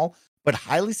small but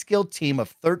highly skilled team of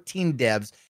 13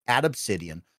 devs at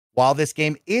Obsidian. While this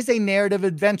game is a narrative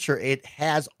adventure, it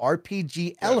has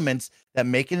RPG elements that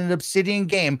make it an Obsidian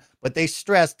game, but they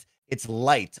stressed it's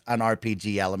light on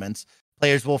RPG elements.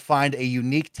 Players will find a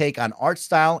unique take on art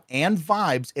style and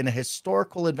vibes in a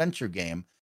historical adventure game.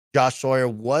 Josh Sawyer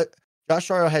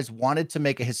has wanted to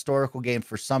make a historical game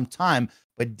for some time,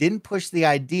 but didn't push the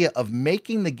idea of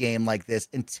making the game like this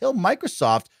until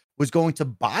Microsoft was going to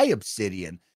buy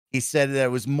Obsidian. He said that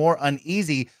it was more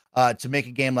uneasy to make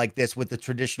a game like this with the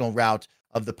traditional route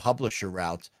of the publisher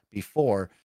route before.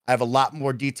 I have a lot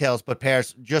more details, but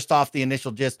Paris, just off the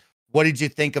initial gist, what did you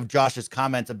think of Josh's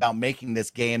comments about making this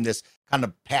game, this kind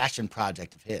of passion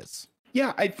project of his?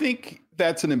 Yeah, I think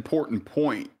that's an important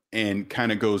point. and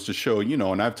kind of goes to show,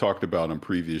 and I've talked about on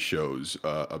previous shows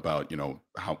about,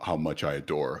 how much I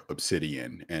adore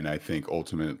Obsidian. And I think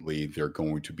ultimately they're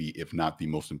going to be, if not the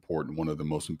most important, one of the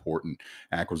most important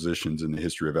acquisitions in the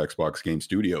history of Xbox Game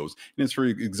Studios. And it's for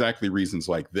exactly reasons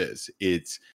like this.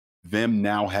 It's them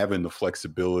now having the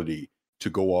flexibility to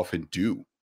go off and do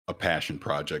a passion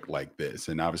project like this.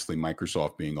 And obviously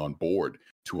Microsoft being on board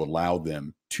to allow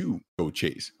them to go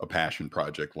chase a passion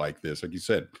project like this. Like you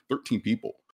said, 13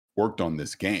 people worked on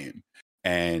this game,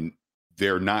 and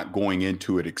they're not going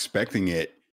into it expecting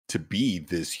it to be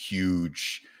this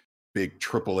huge, big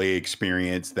AAA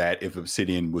experience that if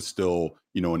Obsidian was still,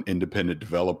 an independent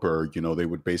developer, they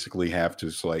would basically have to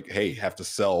have to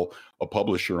sell a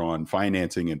publisher on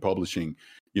financing and publishing,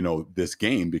 this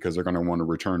game, because they're going to want to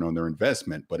return on their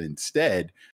investment. But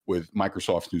instead, with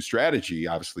Microsoft's new strategy,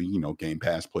 obviously, Game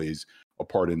Pass plays a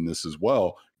part in this as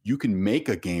well. You can make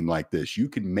a game like this. You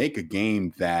can make a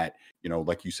game that,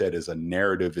 like you said, is a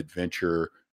narrative adventure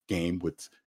game with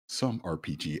some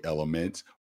RPG elements,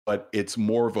 but it's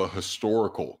more of a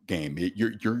historical game.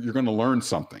 You're going to learn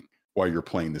something while you're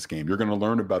playing this game. You're going to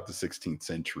learn about the 16th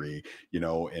century,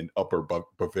 in Upper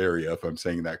Bavaria, if I'm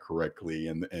saying that correctly,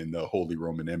 and the Holy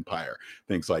Roman Empire,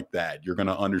 things like that. You're going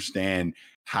to understand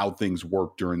how things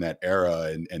worked during that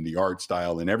era and the art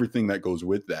style and everything that goes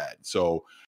with that. So,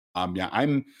 yeah,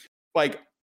 I'm like,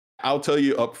 I'll tell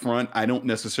you up front, I don't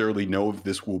necessarily know if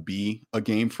this will be a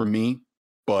game for me,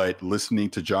 but listening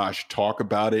to Josh talk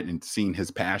about it and seeing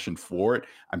his passion for it,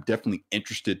 I'm definitely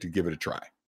interested to give it a try.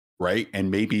 Right. And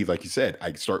maybe, like you said,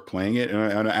 I start playing it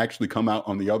and I actually come out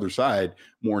on the other side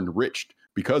more enriched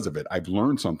because of it. I've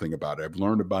learned something about it. I've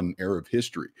learned about an era of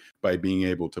history by being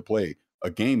able to play a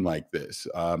game like this.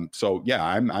 So, yeah,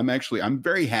 I'm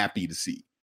very happy to see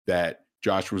that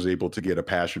Josh was able to get a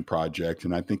passion project.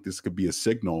 And I think this could be a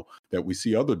signal that we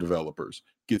see other developers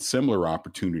get similar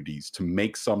opportunities to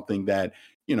make something that,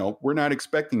 we're not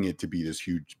expecting it to be this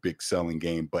huge, big selling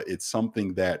game, but it's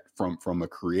something that from a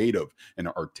creative and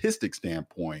artistic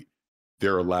standpoint,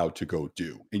 they're allowed to go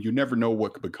do. And you never know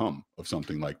what could become of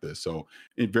something like this. So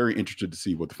I'm very interested to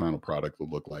see what the final product will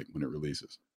look like when it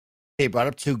releases. Hey, brought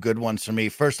up two good ones for me.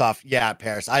 First off, yeah,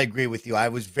 Paris, I agree with you. I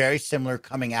was very similar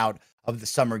coming out of the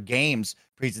Summer Games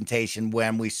presentation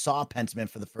when we saw Pentiment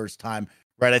for the first time,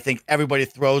 right? I think everybody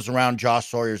throws around Josh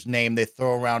Sawyer's name. They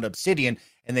throw around Obsidian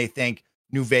and they think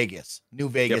New Vegas yep.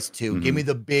 2. Mm-hmm. Give me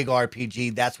the big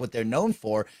RPG. That's what they're known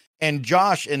for. And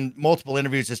Josh, in multiple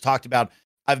interviews, has talked about,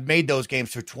 I've made those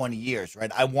games for 20 years, right?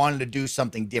 I wanted to do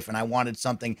something different. I wanted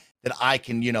something that I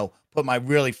can, put my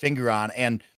really finger on.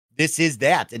 And this is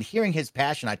that. And hearing his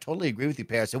passion, I totally agree with you,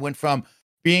 Paris. It went from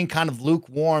being kind of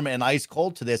lukewarm and ice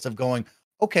cold to this of going,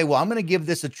 okay, well, I'm going to give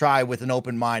this a try with an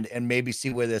open mind and maybe see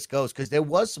where this goes. Because there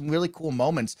was some really cool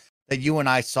moments that you and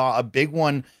I saw. A big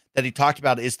one that he talked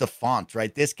about is the font,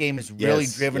 right? This game is really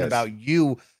driven about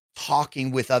you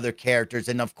talking with other characters.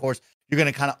 And of course, you're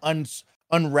going to kind of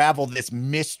unravel this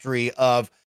mystery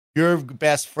of your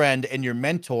best friend and your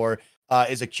mentor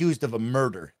is accused of a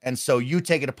murder. And so you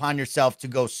take it upon yourself to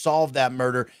go solve that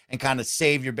murder and kind of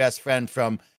save your best friend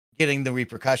from getting the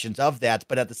repercussions of that.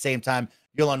 But at the same time,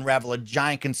 you'll unravel a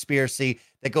giant conspiracy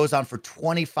that goes on for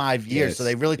 25 years. So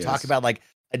they really talk about like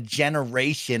a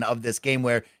generation of this game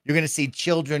where you're going to see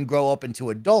children grow up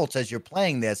into adults as you're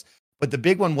playing this. But the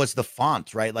big one was the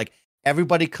font, right? Like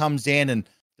everybody comes in and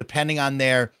depending on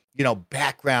their,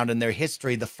 background and their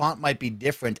history, the font might be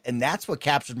different. And that's what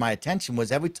captured my attention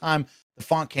was every time the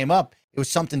font came up, it was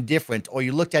something different. Or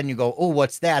you looked at it and you go, oh,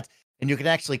 what's that? And you can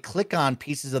actually click on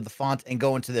pieces of the font and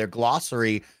go into their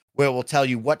glossary where it will tell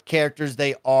you what characters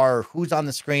they are, who's on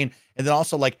the screen, and then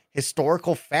also like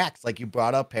historical facts like you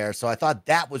brought up here. So I thought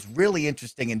that was really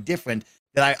interesting and different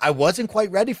that I wasn't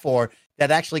quite ready for,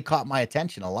 that actually caught my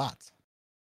attention a lot.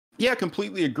 Yeah,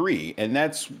 completely agree. And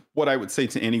that's what I would say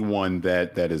to anyone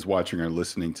that is watching or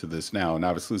listening to this now. And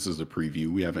obviously this is a preview.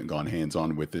 We haven't gone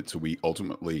hands-on with it, so we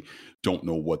ultimately don't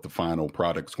know what the final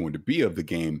product's going to be of the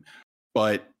game,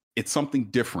 but it's something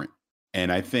different.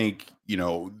 And I think,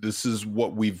 this is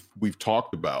what we've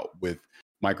talked about with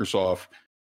Microsoft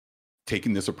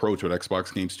taking this approach with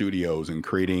Xbox Game Studios and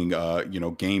creating,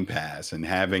 Game Pass and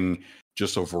having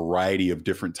just a variety of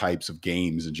different types of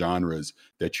games and genres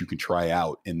that you can try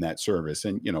out in that service.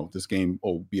 And, this game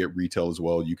will be at retail as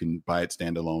well. You can buy it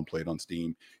standalone, play it on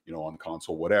Steam, on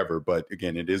console, whatever. But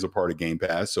again, it is a part of Game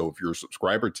Pass. So if you're a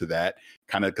subscriber to that,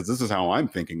 kind of, because this is how I'm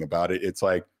thinking about it, it's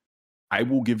like, I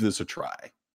will give this a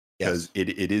try. because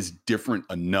it is different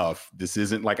enough. This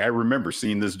isn't like, I remember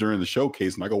seeing this during the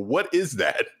showcase and I go, what is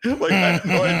that? Like, I had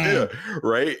no idea.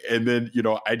 Right. And then,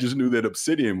 I just knew that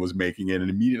Obsidian was making it, and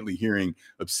immediately hearing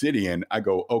Obsidian, I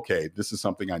go, okay, this is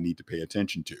something I need to pay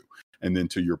attention to. And then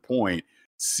to your point,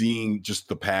 seeing just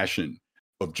the passion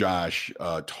of Josh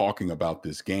talking about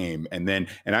this game. And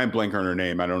I'm blanking on her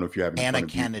name. I don't know if you have Anna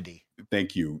Kennedy.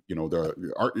 Thank you.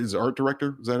 The art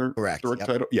director. Is that her correct direct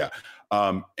title? Yeah.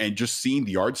 And just seeing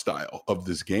the art style of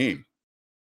this game.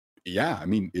 Yeah. I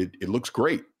mean, it looks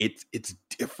great. It's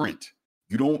different.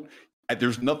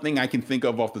 There's nothing I can think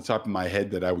of off the top of my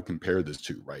head that I would compare this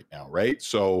to right now. Right.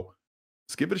 So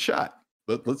let's give it a shot.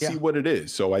 Let's see what it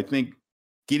is. So I think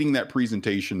getting that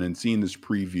presentation and seeing this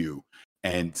preview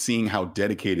and seeing how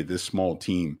dedicated this small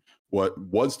team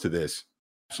was to this.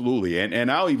 Absolutely.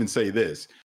 And I'll even say this.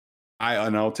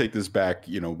 I'll take this back,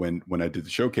 when I did the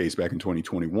showcase back in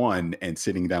 2021 and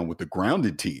sitting down with the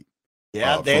Grounded team.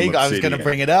 Yeah, there you go. I was going to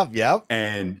bring it up. Yep.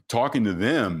 And talking to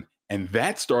them. And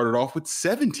that started off with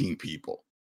 17 people,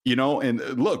 and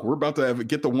look, we're about to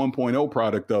get the 1.0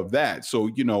 product of that.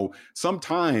 So,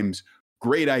 sometimes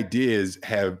great ideas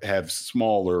have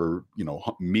smaller,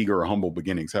 meager or humble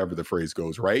beginnings, however the phrase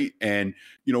goes, right? And,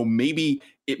 maybe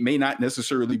it may not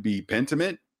necessarily be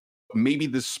Pentiment. Maybe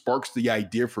this sparks the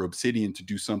idea for Obsidian to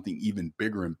do something even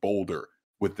bigger and bolder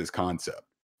with this concept.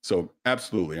 So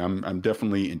absolutely, I'm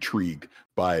definitely intrigued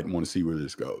by it and want to see where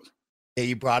this goes. Yeah,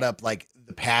 you brought up like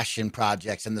the passion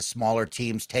projects and the smaller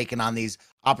teams taking on these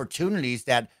opportunities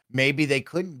that maybe they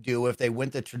couldn't do if they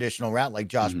went the traditional route, like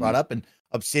Josh brought up. And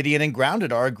Obsidian and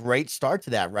Grounded are a great start to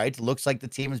that, right? It looks like the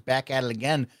team is back at it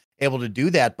again, able to do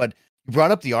that. But you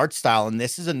brought up the art style, and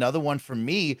this is another one for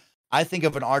me. I think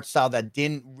of an art style that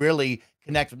didn't really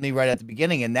connect with me right at the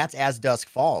beginning, and that's As Dusk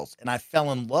Falls. And I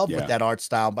fell in love with that art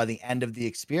style by the end of the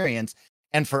experience.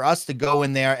 And for us to go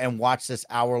in there and watch this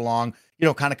hour-long,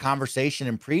 kind of conversation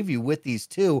and preview with these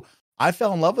two, I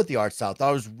fell in love with the art style. I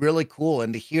thought it was really cool.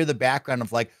 And to hear the background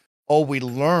of like, oh, we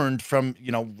learned from,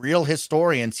 real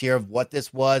historians here of what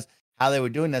this was, how they were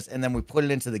doing this, and then we put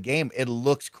it into the game. It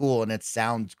looks cool and it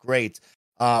sounds great.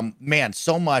 Man,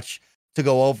 so much to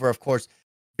go over. Of course,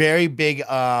 very big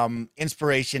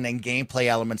inspiration and gameplay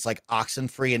elements like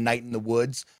Oxenfree and Night in the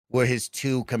Woods were his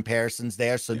two comparisons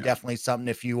there. So definitely something,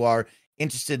 if you are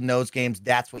interested in those games,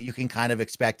 that's what you can kind of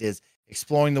expect, is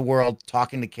exploring the world,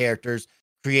 talking to characters,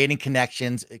 creating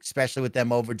connections, especially with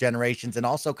them over generations, and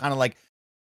also kind of like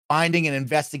finding and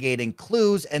investigating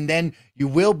clues. And then you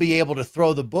will be able to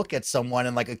throw the book at someone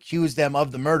and like accuse them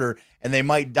of the murder, and they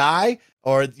might die,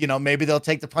 or, maybe they'll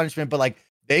take the punishment, but like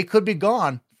they could be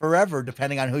gone forever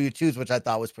depending on who you choose, which I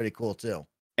thought was pretty cool too.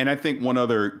 And I think one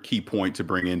other key point to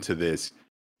bring into this,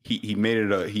 he made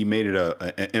it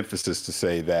an emphasis to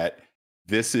say that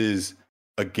this is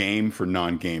a game for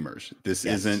non-gamers. This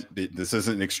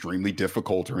isn't extremely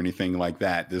difficult or anything like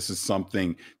that. This is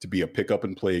something to be a pick up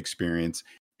and play experience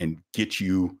and get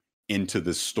you into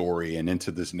this story and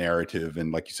into this narrative.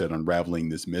 And like you said, unraveling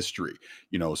this mystery,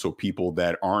 so people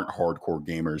that aren't hardcore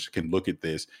gamers can look at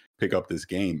this, pick up this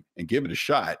game and give it a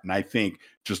shot. And I think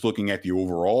just looking at the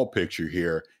overall picture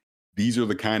here, these are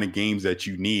the kind of games that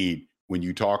you need when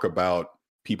you talk about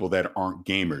people that aren't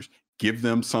gamers. Give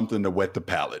them something to wet the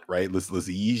palate, right? Let's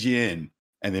ease you in,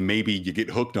 and then maybe you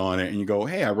get hooked on it and you go,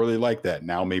 hey, I really like that.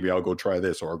 Now maybe I'll go try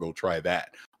this, or I'll go try that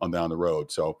on down the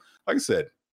road. So like I said,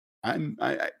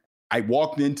 I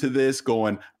walked into this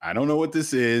going, I don't know what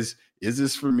this is. Is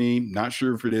this for me? Not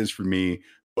sure if it is for me,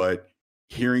 but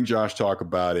hearing Josh talk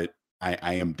about it,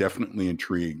 I am definitely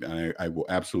intrigued, and I will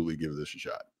absolutely give this a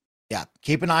shot. Yeah,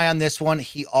 keep an eye on this one.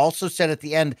 He also said at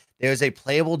the end, there's a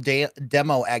playable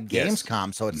demo at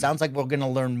Gamescom. So it sounds like we're going to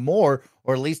learn more,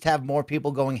 or at least have more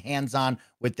people going hands-on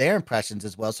with their impressions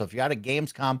as well. So if you're at a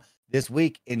Gamescom this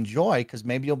week, enjoy, because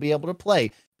maybe you'll be able to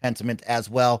play Pentiment as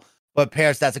well. But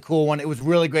Paris, that's a cool one. It was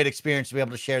really great experience to be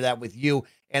able to share that with you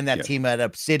and that team at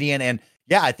Obsidian. And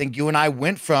yeah, I think you and I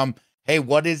went from, hey,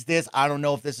 what is this? I don't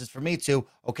know if this is for me, to,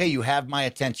 okay, you have my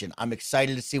attention. I'm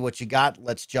excited to see what you got.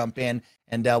 Let's jump in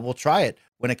and we'll try it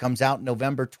when it comes out in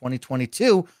November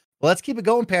 2022. Well, let's keep it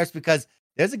going, Paris, because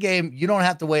there's a game you don't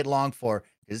have to wait long for.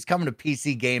 It's coming to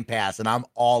PC Game Pass, and I'm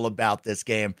all about this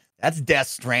game. That's Death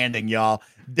Stranding, y'all.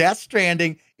 Death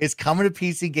Stranding is coming to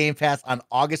PC Game Pass on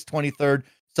August 23rd.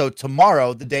 So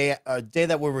tomorrow, the day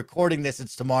that we're recording this,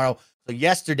 it's tomorrow. So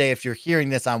yesterday, if you're hearing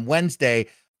this on Wednesday,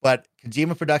 but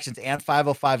Kojima Productions and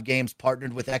 505 Games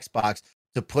partnered with Xbox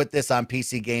to put this on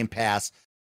PC Game Pass.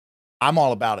 I'm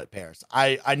all about it, Paris.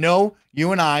 I know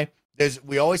you and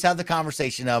we always have the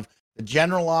conversation of the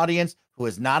general audience who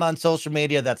is not on social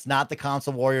media, that's not the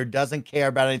console warrior, doesn't care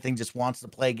about anything, just wants to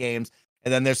play games.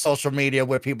 And then there's social media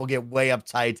where people get way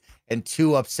uptight and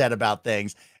too upset about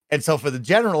things. And so for the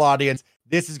general audience,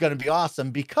 this is going to be awesome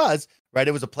because, right,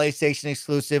 it was a PlayStation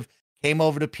exclusive, came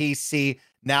over to PC.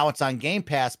 Now it's on Game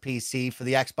Pass PC for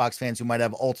the Xbox fans who might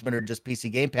have Ultimate or just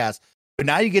PC Game Pass. But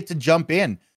now you get to jump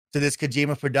in to this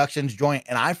Kojima Productions joint.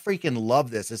 And I freaking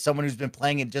love this. As someone who's been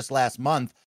playing it just last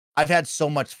month, I've had so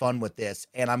much fun with this,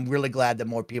 and I'm really glad that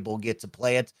more people get to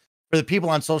play it. For the people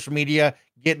on social media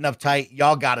getting uptight,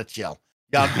 y'all got to chill.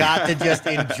 Y'all got to just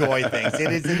enjoy things.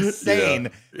 It is insane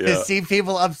to see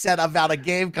people upset about a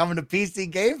game coming to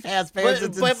PC Game Pass fans.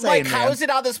 It's insane, Mike, how is it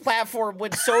on this platform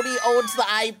when Sony owns the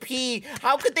IP?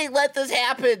 How could they let this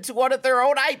happen to one of their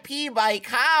own IP, Mike?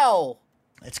 How?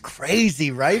 It's crazy,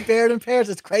 right, Baird and Pears?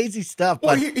 It's crazy stuff.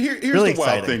 Well, but here's really the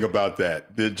wild thing about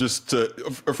that. First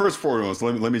and foremost,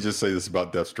 let me just say this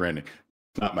about Death Stranding.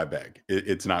 It's not my bag.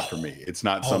 It's not for me. It's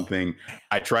not something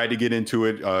I tried to get into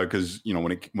it because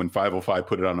when 505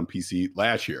 put it on PC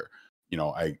last year,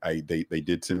 they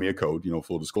did send me a code,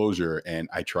 full disclosure, and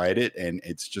I tried it, and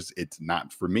it's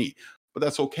not for me. But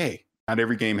that's okay. Not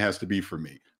every game has to be for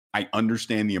me. I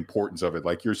understand the importance of it.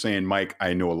 Like you're saying, Mike,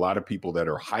 I know a lot of people that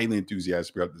are highly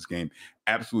enthusiastic about this game,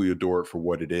 absolutely adore it for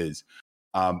what it is.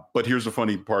 But here's the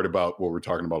funny part about what we're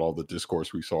talking about, all the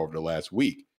discourse we saw over the last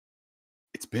week.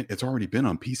 It's already been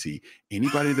on PC.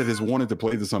 Anybody that has wanted to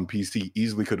play this on PC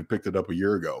easily could have picked it up a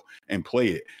year ago and play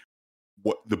it.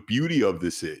 What the beauty of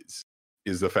this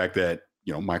is the fact that,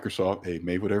 Microsoft, they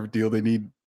made whatever deal they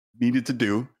needed to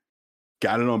do,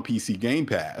 got it on PC Game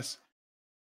Pass.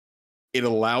 It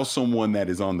allows someone that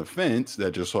is on the fence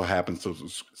that just so happens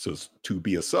to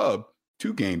be a sub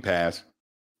to Game Pass.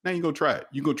 Now you go try it.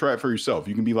 You go try it for yourself.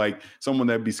 You can be like someone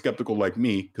that'd be skeptical like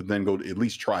me could then go to at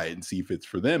least try it and see if it's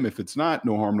for them. If it's not,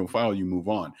 no harm, no foul, you move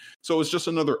on. So it's just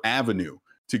another avenue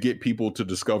to get people to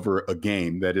discover a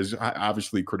game that is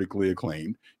obviously critically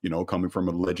acclaimed, coming from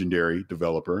a legendary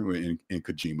developer in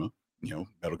Kojima,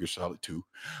 Metal Gear Solid 2.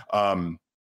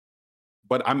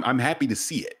 But I'm happy to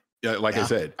see it. I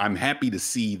said, I'm happy to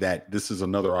see that this is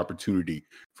another opportunity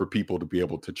for people to be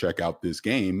able to check out this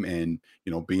game, and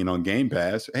being on Game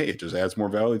Pass, hey, it just adds more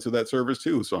value to that service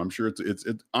too. So I'm sure it's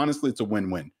honestly it's a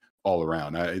win-win all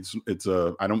around. I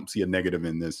don't see a negative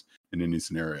in this in any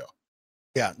scenario.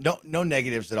 Yeah, no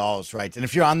negatives at all is right. And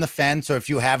if you're on the fence or if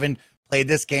you haven't played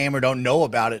this game or don't know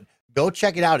about it, go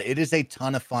check it out. It is a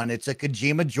ton of fun. It's a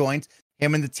Kojima joint.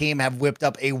 Him and the team have whipped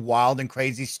up a wild and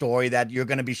crazy story that you're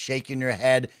going to be shaking your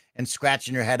head and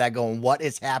scratching your head at going, what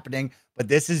is happening? But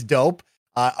this is dope.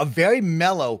 A very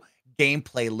mellow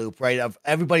gameplay loop, right?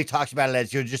 Everybody talks about it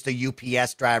as you're just a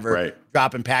UPS driver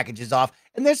dropping packages off.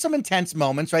 And there's some intense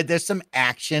moments, right? There's some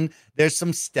action. There's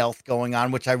some stealth going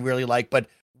on, which I really like. But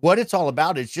what it's all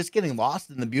about is just getting lost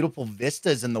in the beautiful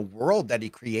vistas and the world that he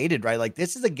created, right? Like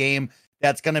this is a game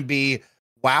that's going to be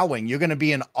wowing. You're going to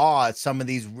be in awe at some of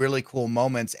these really cool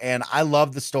moments. And I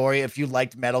love the story. If you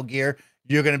liked Metal Gear,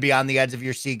 you're going to be on the edge of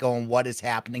your seat going, what is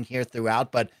happening here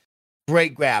throughout? But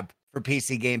great grab for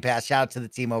PC Game Pass. Shout out to the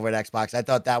team over at Xbox. I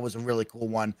thought that was a really cool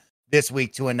one this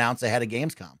week to announce ahead of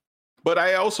Gamescom. But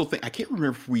I also think, I can't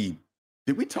remember if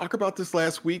did we talk about this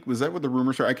last week? Was that what the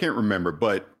rumors were? I can't remember,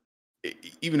 but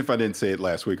even if I didn't say it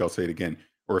last week, I'll say it again.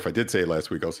 Or if I did say it last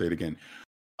week, I'll say it again.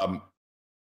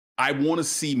 I want to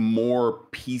see more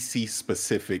PC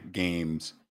specific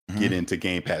games get into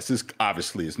Game Pass. This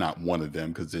obviously is not one of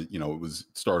them because it was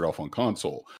started off on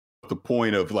console. But the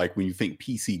point of like when you think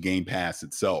PC Game Pass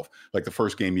itself, like the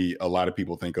first game a lot of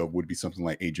people think of would be something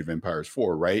like Age of Empires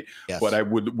 4, right? Yes. But I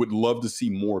would love to see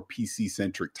more PC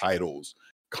centric titles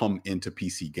come into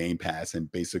PC Game Pass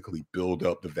and basically build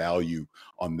up the value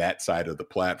on that side of the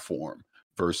platform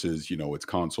versus its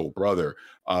console brother,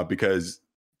 because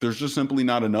there's just simply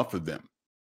not enough of them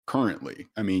currently.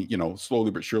 I mean,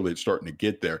 slowly but surely it's starting to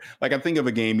get there. Like I think of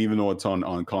a game, even though it's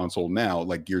on console now,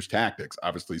 like Gears Tactics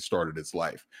obviously started its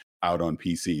life out on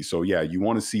PC. So yeah, you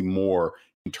want to see more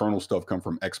internal stuff come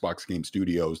from Xbox Game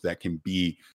Studios that can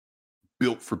be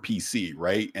built for PC,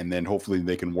 right? And then hopefully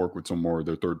they can work with some more of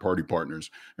their third-party partners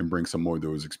and bring some more of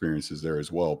those experiences there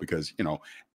as well. Because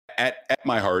at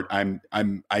my heart,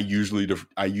 I usually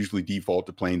default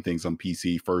to playing things on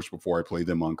PC first before I play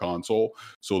them on console.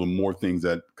 So the more things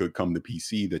that could come to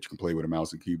PC that you can play with a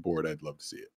mouse and keyboard, I'd love to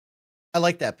see it. I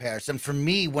like that, Paris. And for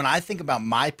me, when I think about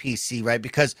my PC, right,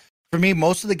 because for me,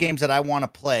 most of the games that I want to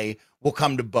play will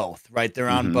come to both, right? They're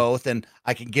on both, and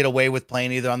I can get away with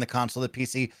playing either on the console or the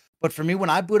PC. But for me, when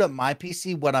I boot up my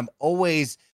PC, what I'm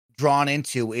always drawn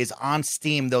into is on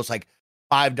Steam, those like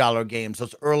 $5 games,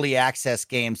 those early access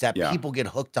games that people get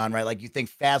hooked on, right? Like you think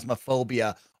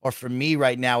Phasmophobia, or for me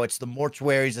right now, it's the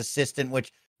Mortuary's Assistant,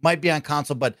 which might be on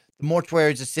console, but the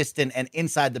Mortuary's Assistant and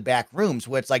Inside the Back Rooms,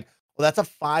 where it's like, well, that's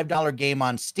a $5 game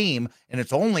on Steam, and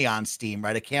it's only on Steam,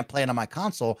 right? I can't play it on my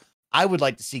console. I would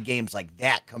like to see games like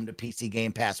that come to PC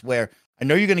Game Pass, where I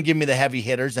know you're going to give me the heavy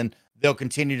hitters, and they'll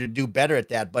continue to do better at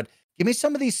that, but give me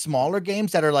some of these smaller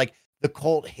games that are like the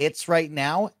cult hits right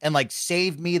now, and like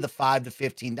save me the $5 to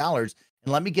 $15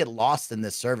 and let me get lost in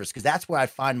this service, because that's where I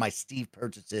find my Steam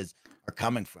purchases are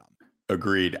coming from.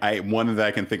 Agreed. One that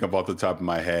I can think of off the top of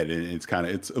my head,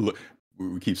 and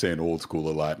we keep saying old school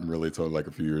a lot, and really it's only like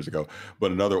a few years ago,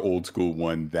 but another old school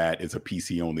one that is a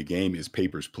PC only game is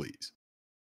Papers, Please.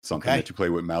 Something that you play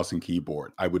with mouse and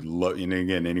keyboard. I would love, and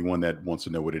again, anyone that wants to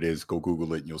know what it is, go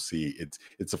Google it and you'll see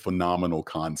it's a phenomenal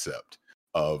concept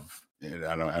of,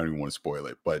 I don't even want to spoil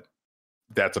it, but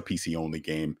that's a PC only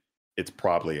game. It's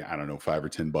probably, I don't know, $5 or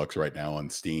 $10 right now on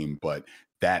Steam, but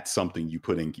that's something you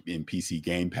put in PC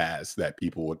Game Pass that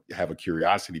people would have a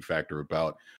curiosity factor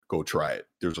about. Go try it.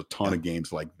 There's a ton of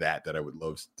games like that I would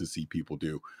love to see people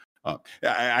do.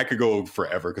 I could go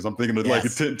forever because I'm thinking of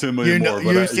like 10 million more.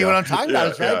 You see what I'm talking about?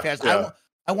 It's very fast.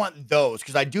 I want those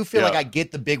because I do feel like I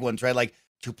get the big ones, right? Like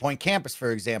 2 Point Campus,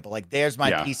 for example. Like there's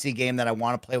my PC game that I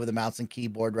want to play with a mouse and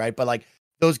keyboard, right? But like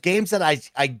those games that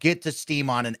I get to Steam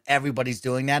on and everybody's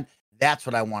doing that, that's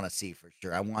what I want to see for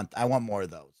sure. I want more of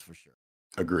those for sure.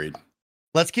 Agreed.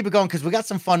 Let's keep it going because we got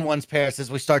some fun ones, Paris,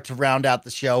 as we start to round out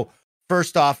the show.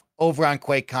 First off, over on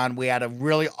QuakeCon, we had a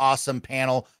really awesome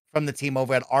panel from the team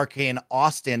over at Arcane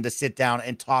Austin to sit down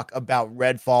and talk about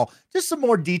Redfall. Just some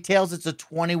more details. It's a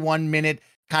 21-minute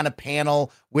kind of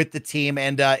panel with the team,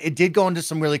 and it did go into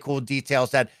some really cool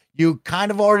details that you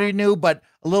kind of already knew, but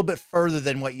a little bit further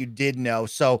than what you did know.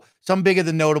 So some big of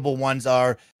the notable ones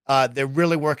are they're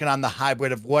really working on the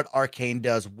hybrid of what Arcane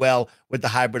does well with the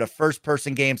hybrid of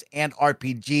first-person games and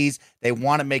RPGs. They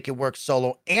want to make it work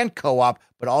solo and co-op,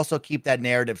 but also keep that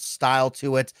narrative style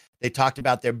to it. They talked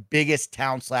about their biggest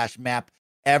town/map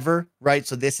ever, right?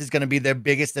 So this is going to be their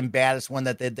biggest and baddest one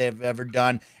that they've ever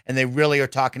done. And they really are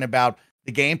talking about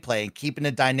the gameplay and keeping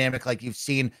it dynamic like you've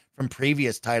seen from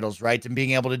previous titles, right? And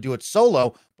being able to do it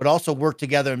solo, but also work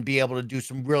together and be able to do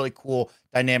some really cool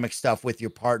dynamic stuff with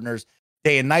your partners.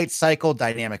 Day and night cycle,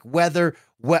 dynamic weather,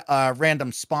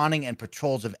 random spawning and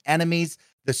patrols of enemies.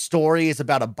 The story is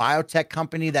about a biotech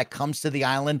company that comes to the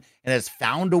island and has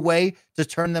found a way to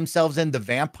turn themselves into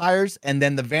vampires. And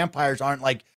then the vampires aren't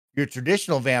like your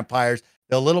traditional vampires.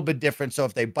 They're a little bit different. So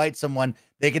if they bite someone,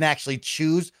 they can actually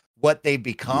choose what they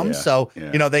become.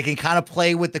 You know, they can kind of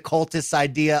play with the cultist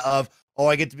idea of, oh,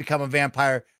 I get to become a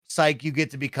vampire. Psych, you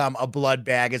get to become a blood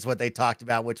bag is what they talked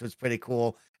about, which was pretty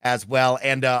cool as well.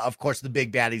 And of course, the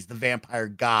big baddies, the vampire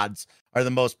gods, are the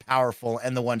most powerful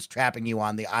and the ones trapping you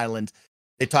on the island.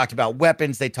 They talked about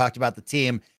weapons. They talked about the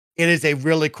team. It is a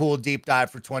really cool deep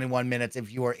dive for 21 minutes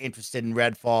if you are interested in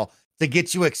Redfall to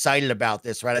get you excited about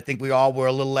this, right? I think we all were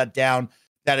a little let down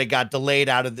that it got delayed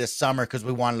out of this summer because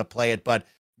we wanted to play it. But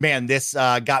man, this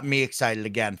got me excited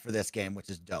again for this game,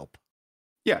 which is dope.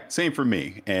 Yeah, same for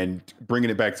me. And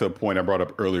bringing it back to a point I brought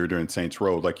up earlier during Saints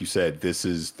Row, like you said, this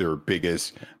is their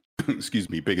biggest,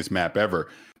 biggest map ever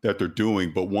that they're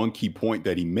doing. But one key point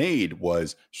that he made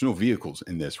was there's no vehicles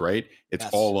in this, right? It's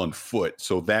all on foot.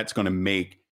 So that's going to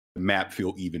make the map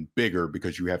feel even bigger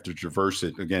because you have to traverse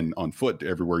it again on foot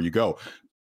everywhere you go.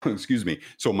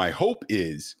 So my hope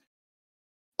is,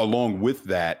 along with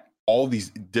that, all these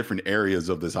different areas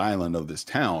of this island, of this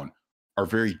town, are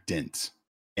very dense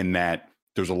in that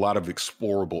there's a lot of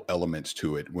explorable elements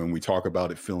to it when we talk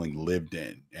about it feeling lived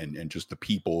in, and just the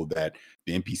people that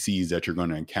the NPCs that you're going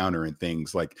to encounter and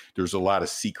things like there's a lot of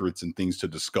secrets and things to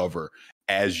discover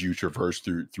as you traverse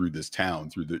through this town,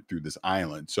 through this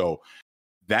island. So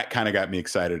that kind of got me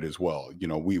excited as well. You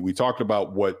know, we talked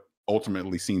about what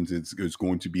ultimately seems is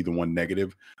going to be the one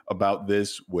negative about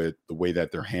this with the way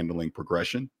that they're handling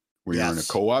progression where you're in a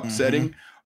co-op setting,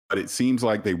 but it seems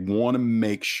like they want to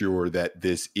make sure that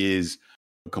this is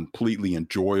a completely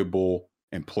enjoyable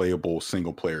and playable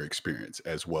single player experience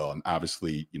as well. And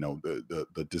obviously, you know,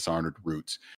 the Dishonored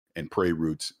roots and Prey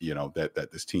roots, you know, that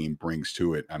this team brings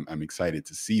to it. I'm excited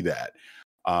to see that.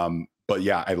 But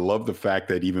yeah, I love the fact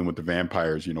that even with the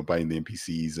vampires, you know, biting the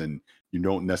NPCs and you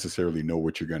don't necessarily know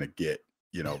what you're going to get,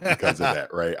 you know, because of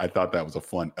that, right? I thought that was a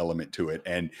fun element to it.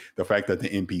 And the fact that the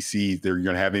NPCs, they're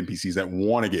going to have NPCs that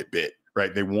want to get bit,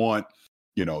 right? They want,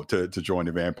 you know, to join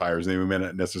the vampires. They may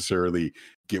not necessarily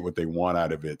get what they want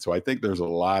out of it. So I think there's a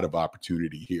lot of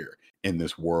opportunity here in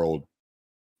this world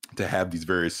to have these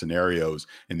various scenarios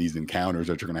and these encounters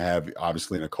that you're going to have,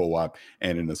 obviously in a co-op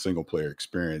and in a single player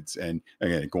experience. And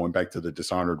again, going back to the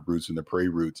Dishonored roots and the Prey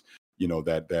roots, you know,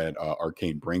 that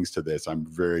Arcane brings to this, I'm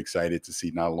very excited to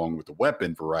see, not along with the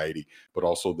weapon variety, but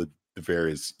also the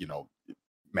various, you know,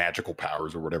 magical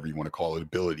powers or whatever you want to call it,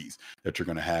 abilities that you're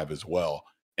going to have as well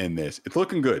in this. It's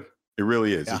looking good. It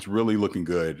really is. Yeah. It's really looking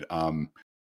good.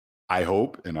 I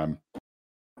hope, and I'm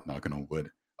knocking on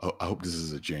wood, I hope this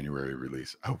is a January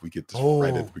release. I hope we get this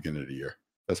right at the beginning of the year.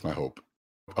 That's my hope.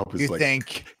 I hope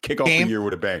it's kick off the year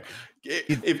with a bang. If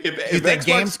you think Xbox,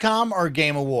 Gamescom or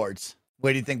Game Awards?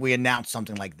 Where do you think we announce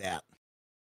something like that?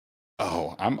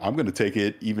 Oh, I'm going to take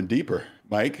it even deeper,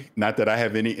 Mike. Not that I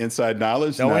have any inside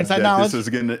knowledge. No inside knowledge. This is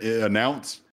going to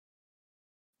announce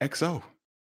XO.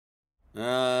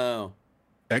 Oh.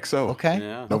 XO. Okay.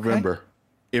 Yeah. November.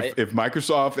 Okay. If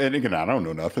Microsoft, and again, I don't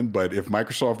know nothing, but if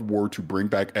Microsoft were to bring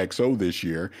back XO this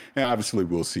year, and obviously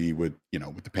we'll see with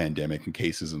the pandemic and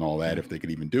cases and all that, if they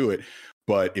could even do it.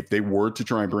 But if they were to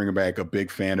try and bring back a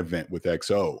big fan event with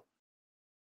XO,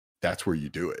 that's where you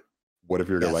do it. What if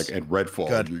you're like at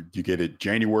Redfall, you get it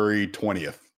January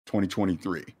 20th,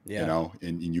 2023,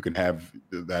 and you can have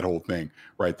that whole thing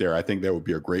right there. I think that would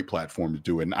be a great platform to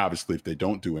do it. And obviously if they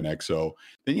don't do an XO,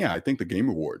 then I think the Game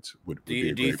Awards would be a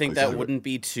great Do you think that wouldn't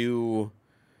be too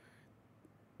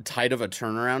tight of a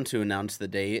turnaround to announce the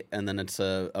date and then it's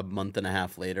a month and a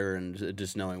half later, and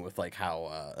just knowing with like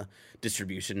how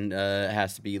distribution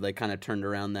has to be like kind of turned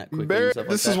around that quickly?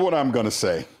 This is what I'm going to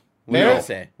say. What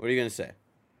are you going to say?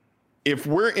 If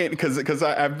we're in, because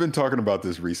I've been talking about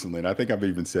this recently, and I think I've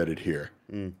even said it here.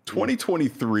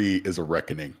 2023 is a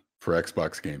reckoning for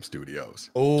Xbox Game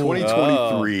Studios.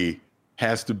 2023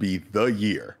 has to be the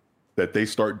year that they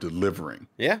start delivering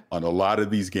on a lot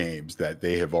of these games that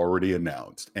they have already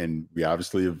announced. And we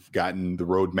obviously have gotten the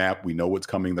roadmap. We know what's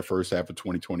coming the first half of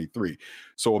 2023.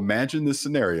 So imagine this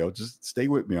scenario. Just stay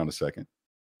with me on a second.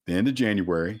 The end of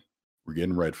January, we're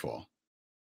getting Redfall.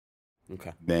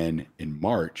 Okay. Then in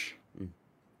March,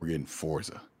 we're getting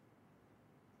Forza.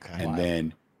 Okay. And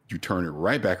then you turn it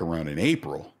right back around in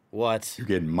April. What? You're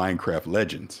getting Minecraft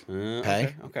Legends.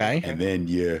 Okay. And then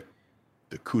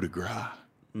the coup de grace,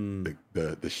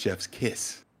 the chef's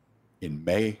kiss. In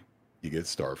May, you get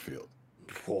Starfield.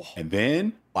 Oh. And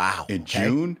then in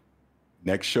June,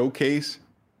 next showcase,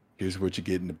 here's what you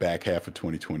get in the back half of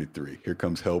 2023. Here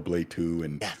comes Hellblade 2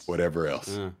 and whatever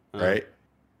else, right?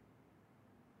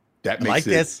 That makes like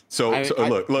this. So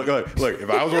look. If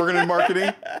I was working in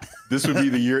marketing, this would be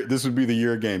the year. This would be the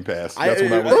year of Game Pass. That's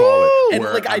what I would call it.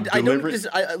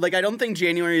 And like I don't think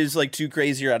January is like too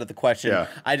crazy or out of the question. Yeah.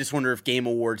 I just wonder if Game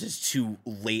Awards is too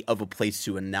late of a place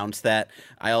to announce that.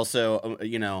 I also,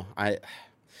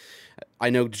 I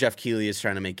know Jeff Keighley is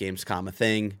trying to make Gamescom a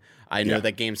thing. I know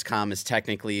that Gamescom is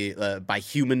technically, by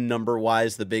human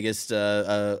number-wise, the biggest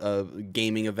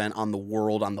gaming event on the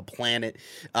world, on the planet.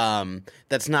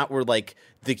 That's not where, like,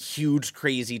 the huge,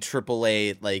 crazy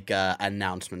AAA, like,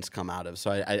 announcements come out of.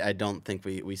 So I don't think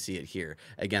we see it here.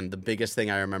 Again, the biggest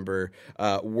thing I remember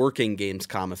working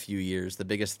Gamescom a few years, the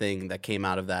biggest thing that came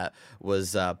out of that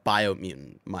was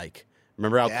Biomutant, Mike.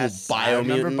 Remember how cool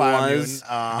Biomutant was?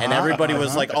 And everybody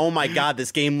was like, oh my God,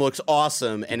 this game looks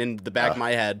awesome. And in the back of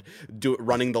my head,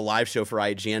 running the live show for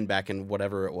IGN back in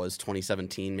whatever it was,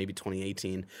 2017, maybe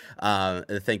 2018,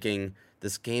 thinking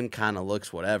this game kind of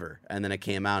looks whatever. And then it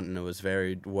came out and it was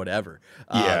very whatever.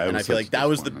 And I feel like that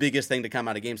was the biggest thing to come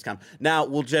out of Gamescom. Now,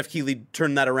 will Jeff Keighley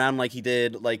turn that around like he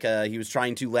did, like he was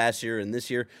trying to last year and this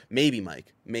year? Maybe,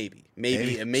 Mike. Maybe.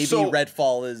 So,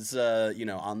 Redfall is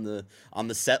on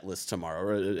the set list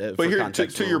tomorrow. But here,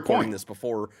 to your point, this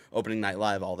before opening night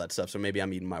live, all that stuff. So maybe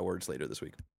I'm eating my words later this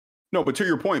week. No, but to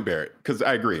your point, Barrett, because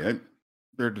I agree,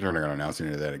 they're not going to announce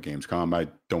any of that at Gamescom. I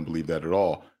don't believe that at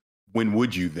all. When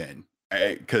would you then?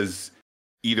 Because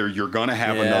either you're going to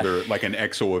have another, like an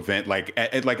XO event, like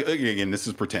again, this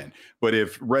is pretend, but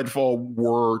if Redfall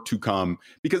were to come,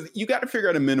 because you got to figure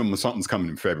out a minimum of something's coming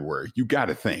in February. You got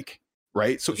to think,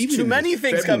 right? So even too many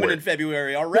things coming in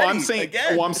February already. I'm saying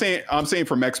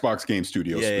from Xbox Game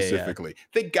Studios specifically,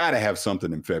 they got to have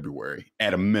something in February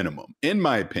at a minimum, in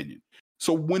my opinion.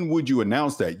 So when would you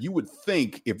announce that? You would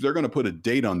think if they're going to put a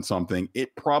date on something,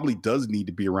 it probably does need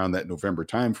to be around that November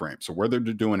timeframe. So whether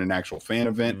they're doing an actual fan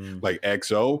event like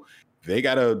XO, they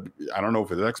got to, I don't know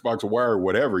if it's Xbox or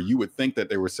whatever, you would think that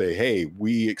they would say, hey,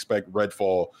 we expect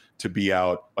Redfall to be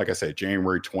out, like I said,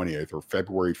 January 20th or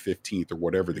February 15th or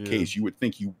whatever the case. You would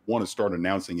think you want to start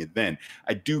announcing it then.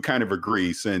 I do kind of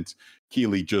agree, since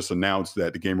Keighley just announced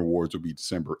that the Game Awards will be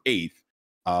December 8th.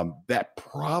 That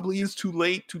probably is too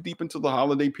late, too deep into the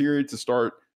holiday period to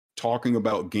start talking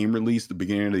about game release at the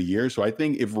beginning of the year. So I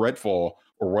think if Redfall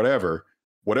or whatever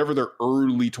their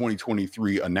early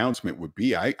 2023 announcement would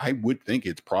be, I would think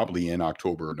it's probably in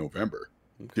October or November,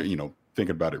 you know,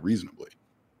 thinking about it reasonably.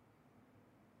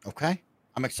 Okay.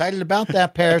 I'm excited about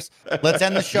that, Paris. Let's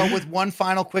end the show with one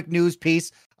final quick news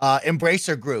piece.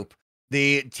 Embracer Group,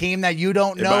 the team that you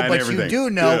don't know, but everything. You do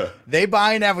know, they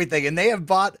buying everything. And they have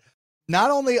bought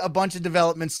not only a bunch of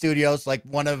development studios, like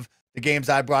one of the games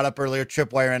I brought up earlier,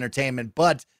 Tripwire Entertainment,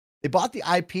 but they bought the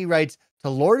IP rights to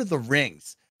Lord of the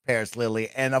Rings, Paris Lily.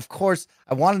 And of course,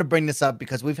 I wanted to bring this up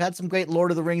because we've had some great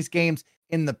Lord of the Rings games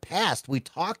in the past. We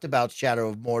talked about Shadow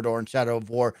of Mordor and Shadow of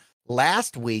War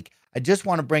last week. I just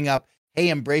want to bring up, hey,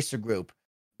 Embracer Group,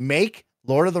 make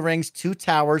Lord of the Rings 2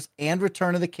 Towers and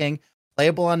Return of the King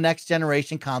playable on next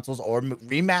generation consoles, or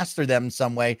remaster them in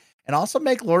some way, and also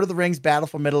make Lord of the Rings Battle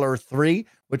for Middle-earth 3,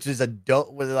 which is a dope,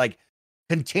 like,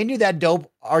 continue that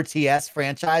dope RTS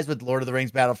franchise with Lord of the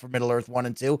Rings Battle for Middle-earth 1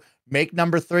 and 2, make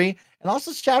number 3, and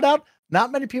also shout out,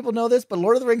 not many people know this, but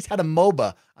Lord of the Rings had a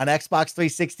MOBA on Xbox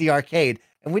 360 Arcade,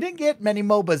 and we didn't get many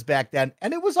MOBAs back then,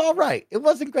 and it was all right. It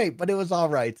wasn't great, but it was all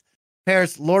right.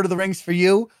 Paris, Lord of the Rings for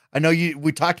you. I know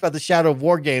we talked about the Shadow of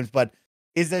War games, but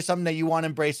is there something that you want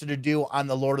Embracer to do on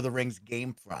the Lord of the Rings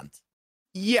game front?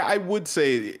 Yeah, I would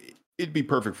say it'd be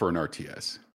perfect for an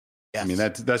RTS. Yes. I mean,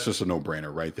 that's just a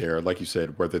no-brainer right there. Like you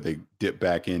said, whether they dip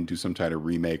back in, do some kind of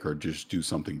remake, or just do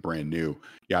something brand new.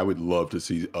 Yeah, I would love to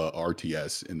see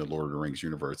RTS in the Lord of the Rings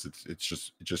universe. It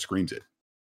just screams it.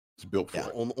 It's built for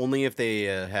it. Only if they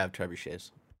have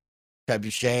trebuchets.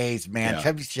 Trebuchets, man. Yeah.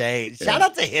 Trebuchets. Shout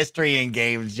out to history in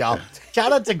games, y'all.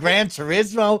 Shout out to Gran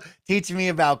Turismo teaching me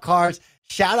about cars.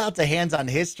 Shout out to Hands on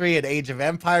History at Age of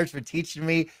Empires for teaching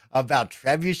me about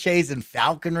trebuchets and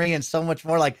falconry and so much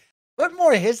more. Like, put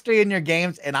more history in your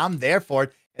games, and I'm there for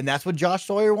it. And that's what Josh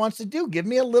Sawyer wants to do. Give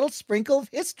me a little sprinkle of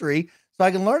history so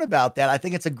I can learn about that. I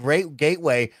think it's a great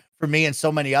gateway for me and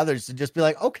so many others to just be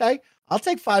like, okay, I'll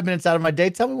take 5 minutes out of my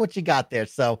day. Tell me what you got there.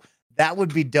 So that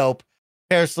would be dope.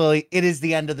 Paris Lily, it is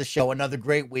the end of the show. Another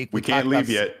great week. We can't leave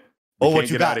yet. We can't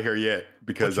get out of here yet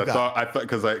because I thought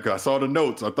because I saw the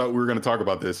notes. I thought we were going to talk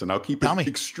about this, and I'll keep it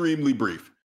extremely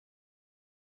brief.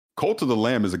 Cult of the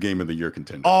Lamb is a Game of the Year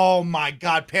contender. Oh my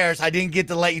God, Paris! I didn't get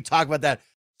to let you talk about that.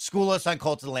 School us on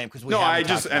Cult of the Lamb because we. No, I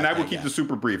will keep this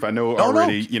super brief. I know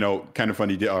already. You know, Kind of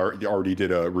Funny already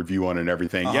did a review on it and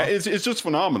everything. Yeah, it's just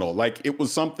phenomenal. Like, it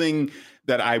was something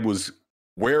that I was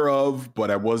aware of,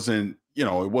 but I wasn't. You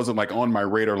know, it wasn't like on my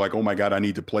radar, like, oh my God, I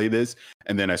need to play this.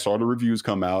 And then I saw the reviews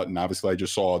come out, and obviously I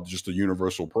just saw just the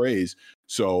universal praise.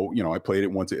 So, you know, I played it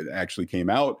once it actually came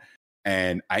out,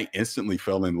 and I instantly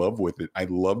fell in love with it. I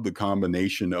love the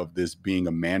combination of this being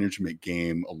a management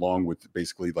game along with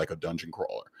basically like a dungeon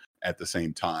crawler at the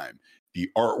same time. The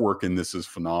artwork in this is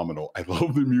phenomenal. I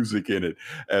love the music in it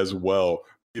as well.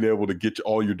 Being able to get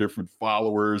all your different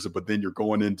followers, but then you're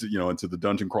going into the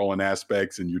dungeon crawling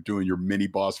aspects, and you're doing your mini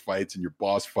boss fights and your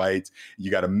boss fights. You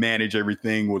got to manage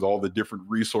everything with all the different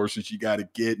resources you got to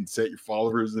get and set your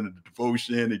followers into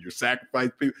devotion and your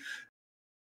sacrifice people.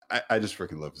 I just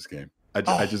freaking love this game.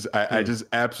 I just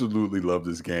absolutely love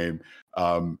this game.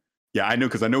 Yeah, I know,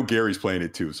 because I know Gary's playing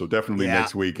it too. So definitely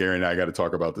next week, Gary and I got to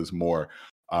talk about this more.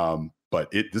 But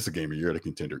this is a Game of the Year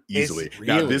contender easily.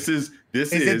 Now, this is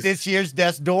it this year's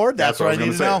Death's Door? That's what I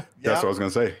need to know. That's what I was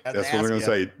going to say. That's what we're going to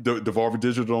say. Devolver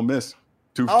Digital don't miss.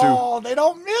 2 for 2. Oh, they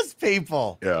don't miss,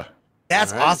 people. Yeah.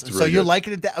 That's awesome. Really so you're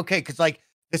liking it? Okay, because like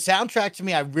the soundtrack to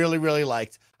me, I really, really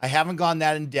liked. I haven't gone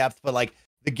that in depth, but like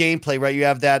the gameplay, right? You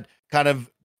have that kind of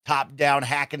top-down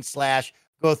hack and slash,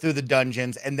 go through the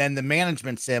dungeons, and then the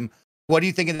management sim. What do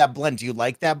you think of that blend? Do you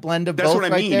like that blend of both? That's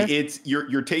what I mean. There? It's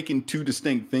you're taking two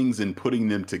distinct things and putting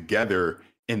them together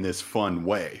in this fun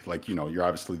way. Like, you know, you're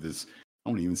obviously this, I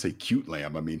don't even say cute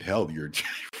lamb. I mean, hell, you're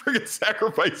freaking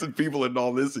sacrificing people and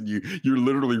all this, and you're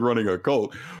literally running a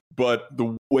cult. But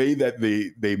the way that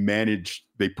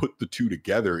they put the two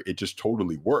together, it just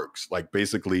totally works. Like,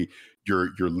 basically,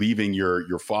 you're leaving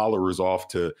your followers off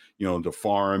to, you know, to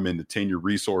farm and to tend your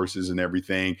resources and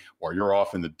everything, while you're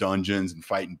off in the dungeons and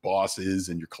fighting bosses,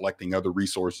 and you're collecting other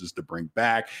resources to bring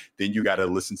back. Then you got to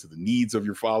listen to the needs of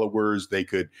your followers.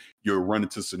 You'll run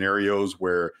into scenarios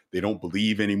where they don't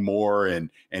believe anymore, and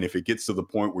if it gets to the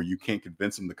point where you can't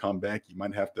convince them to come back, you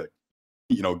might have to,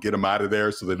 you know, get them out of there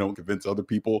so they don't convince other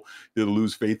people to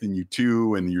lose faith in you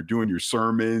too. And you're doing your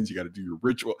sermons, you got to do your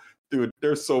ritual. Dude,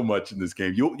 there's so much in this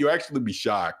game. You'll actually be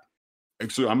shocked.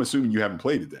 So I'm assuming you haven't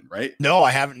played it then, right? No,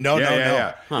 I haven't. No.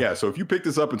 Yeah. So if you pick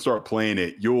this up and start playing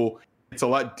it, it's a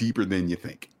lot deeper than you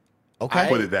think. Okay.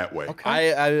 Put it that way.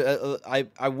 Okay.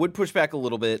 I would push back a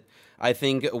little bit. I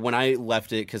think when I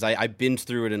left it, because I binged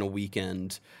through it in a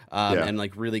weekend and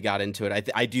like really got into it.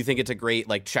 I do think it's a great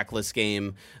like checklist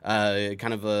game,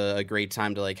 kind of a great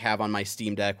time to like have on my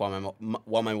Steam Deck while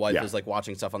my wife is like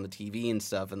watching stuff on the TV and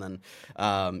stuff, and then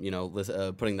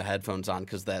putting the headphones on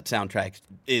because that soundtrack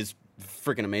is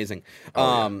freaking amazing.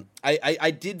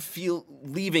 I did feel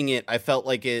leaving it, I felt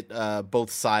like it both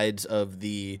sides of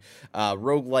the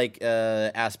roguelike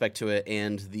aspect to it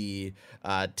and the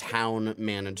town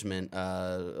management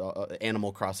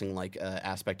Animal Crossing like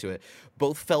aspect to it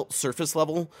both felt surface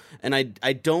level, and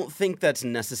I don't think that's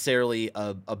necessarily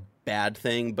a bad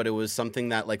thing, but it was something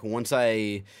that like once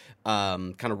I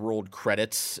kind of rolled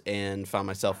credits and found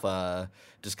myself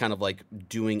just kind of like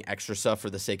doing extra stuff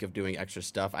for the sake of doing extra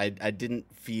stuff, I didn't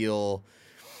feel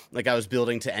like I was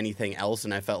building to anything else,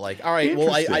 and I felt like, all right,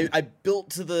 well, I built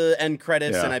to the end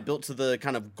credits and I built to the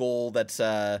kind of goal that's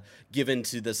given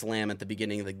to this lamb at the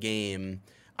beginning of the game.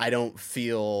 I don't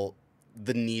feel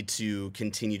the need to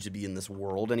continue to be in this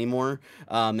world anymore.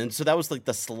 And so that was like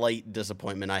the slight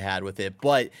disappointment I had with it.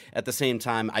 But at the same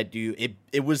time,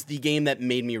 it was the game that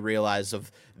made me realize of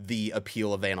the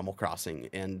appeal of Animal Crossing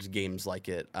and games like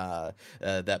it,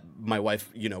 that my wife,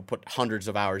 put hundreds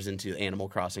of hours into Animal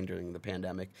Crossing during the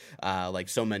pandemic, like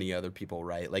so many other people,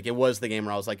 right? Like it was the game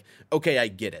where I was like, okay, I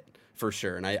get it for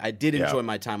sure. And I did enjoy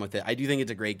my time with it. I do think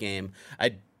it's a great game.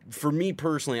 For me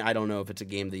personally, I don't know if it's a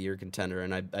Game of the Year contender,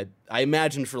 and I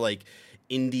imagine for like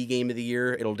indie Game of the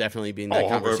Year, it'll definitely be in that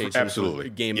conversation. Absolutely,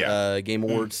 Game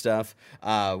Award stuff.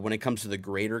 When it comes to the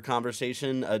greater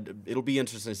conversation, it'll be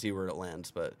interesting to see where it lands.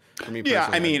 But for me,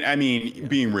 personally, I mean,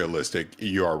 being realistic,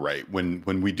 you are right. When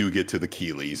we do get to the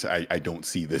Keighleys, I don't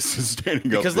see this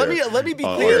standing up. Because let me be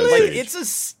clear, like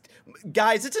it's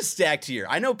Guys, it's a stacked year.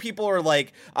 I know people are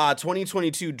like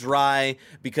 2022 dry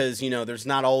because there's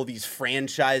not all these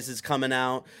franchises coming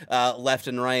out left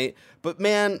and right. But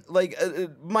man, like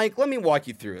Mike, let me walk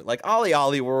you through it. Like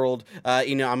Ollie World,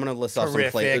 I'm gonna list off some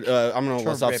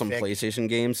PlayStation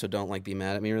games, so don't like be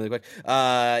mad at me really quick.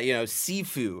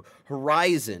 Sifu,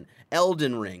 Horizon,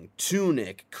 Elden Ring,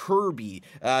 Tunic, Kirby,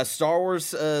 Star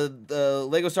Wars,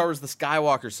 Lego Star Wars: The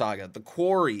Skywalker Saga, The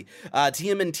Quarry,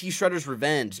 TMNT Shredder's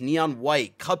Revenge, Neon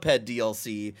White, Cuphead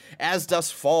DLC, As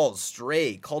Dusk Falls,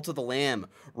 Stray, Cult of the Lamb,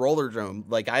 Rollerdrome.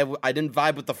 Like I didn't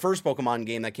vibe with the first Pokemon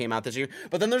game that came out this year,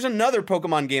 but then there's another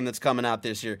Pokemon game that's coming out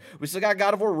this year. We still got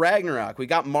God of War Ragnarok. We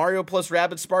got Mario plus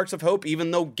Rabbids Sparks of Hope,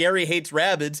 even though Gary hates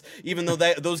Rabbids, even though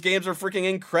those games are freaking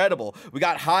incredible. We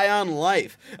got High on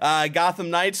Life, Gotham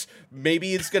Knights.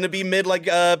 Maybe it's going to be mid like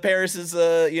Paris is,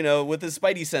 with his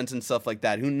Spidey sense and stuff like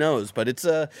that. Who knows? But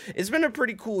it's been a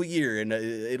pretty cool year, and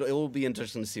it'll be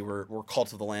interesting to see where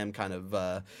Cult of the Lamb kind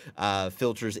of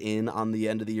filters in on the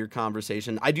end of the year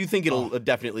conversation. I do think it'll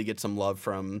definitely get some love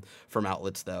from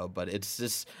outlets though, but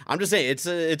I'm just saying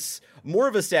it's more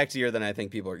of a stacked year than I think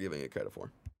people are giving it credit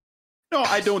for. No,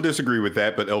 I don't disagree with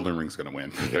that, but Elden Ring's going to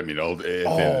win. I mean, at the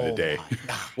end of the day.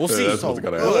 We'll see.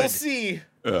 We'll see.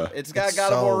 It's got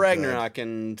God of War Ragnarok,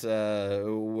 and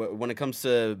when it comes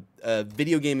to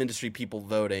video game industry people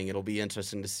voting, it'll be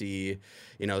interesting to see.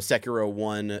 Sekiro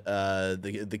won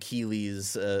the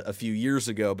Keighleys a few years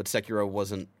ago, but Sekiro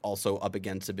wasn't also up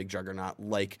against a big juggernaut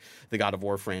like the God of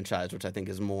War franchise, which I think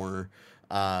is more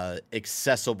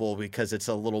accessible because it's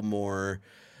a little more.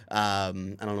 I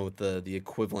don't know what the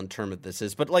equivalent term of this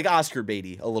is, but like Oscar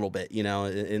baity a little bit,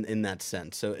 in that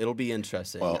sense. So it'll be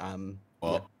interesting.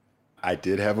 I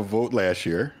did have a vote last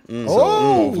year, so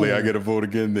hopefully I get a vote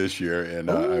again this year.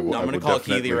 And I'm going to call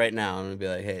Keithy right now. I'm going to be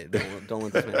like, hey, don't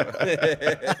let this man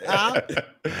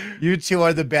go. You two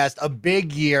are the best. A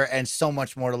big year and so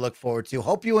much more to look forward to.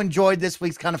 Hope you enjoyed this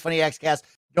week's Kind of Funny Xcast.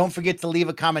 Don't forget to leave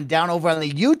a comment down over on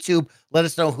the YouTube. Let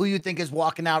us know who you think is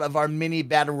walking out of our mini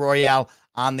battle royale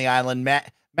on the island.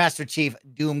 Master Chief,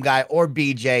 Doom Guy, or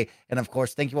BJ. And of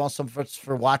course, thank you all so much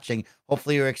for watching.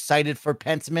 Hopefully you're excited for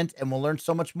Pentiment, and we'll learn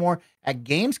so much more at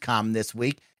Gamescom this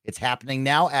week. It's happening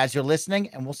now as you're listening,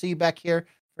 and we'll see you back here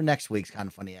for next week's Kind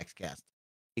of Funny Xcast.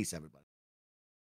 Peace, everybody.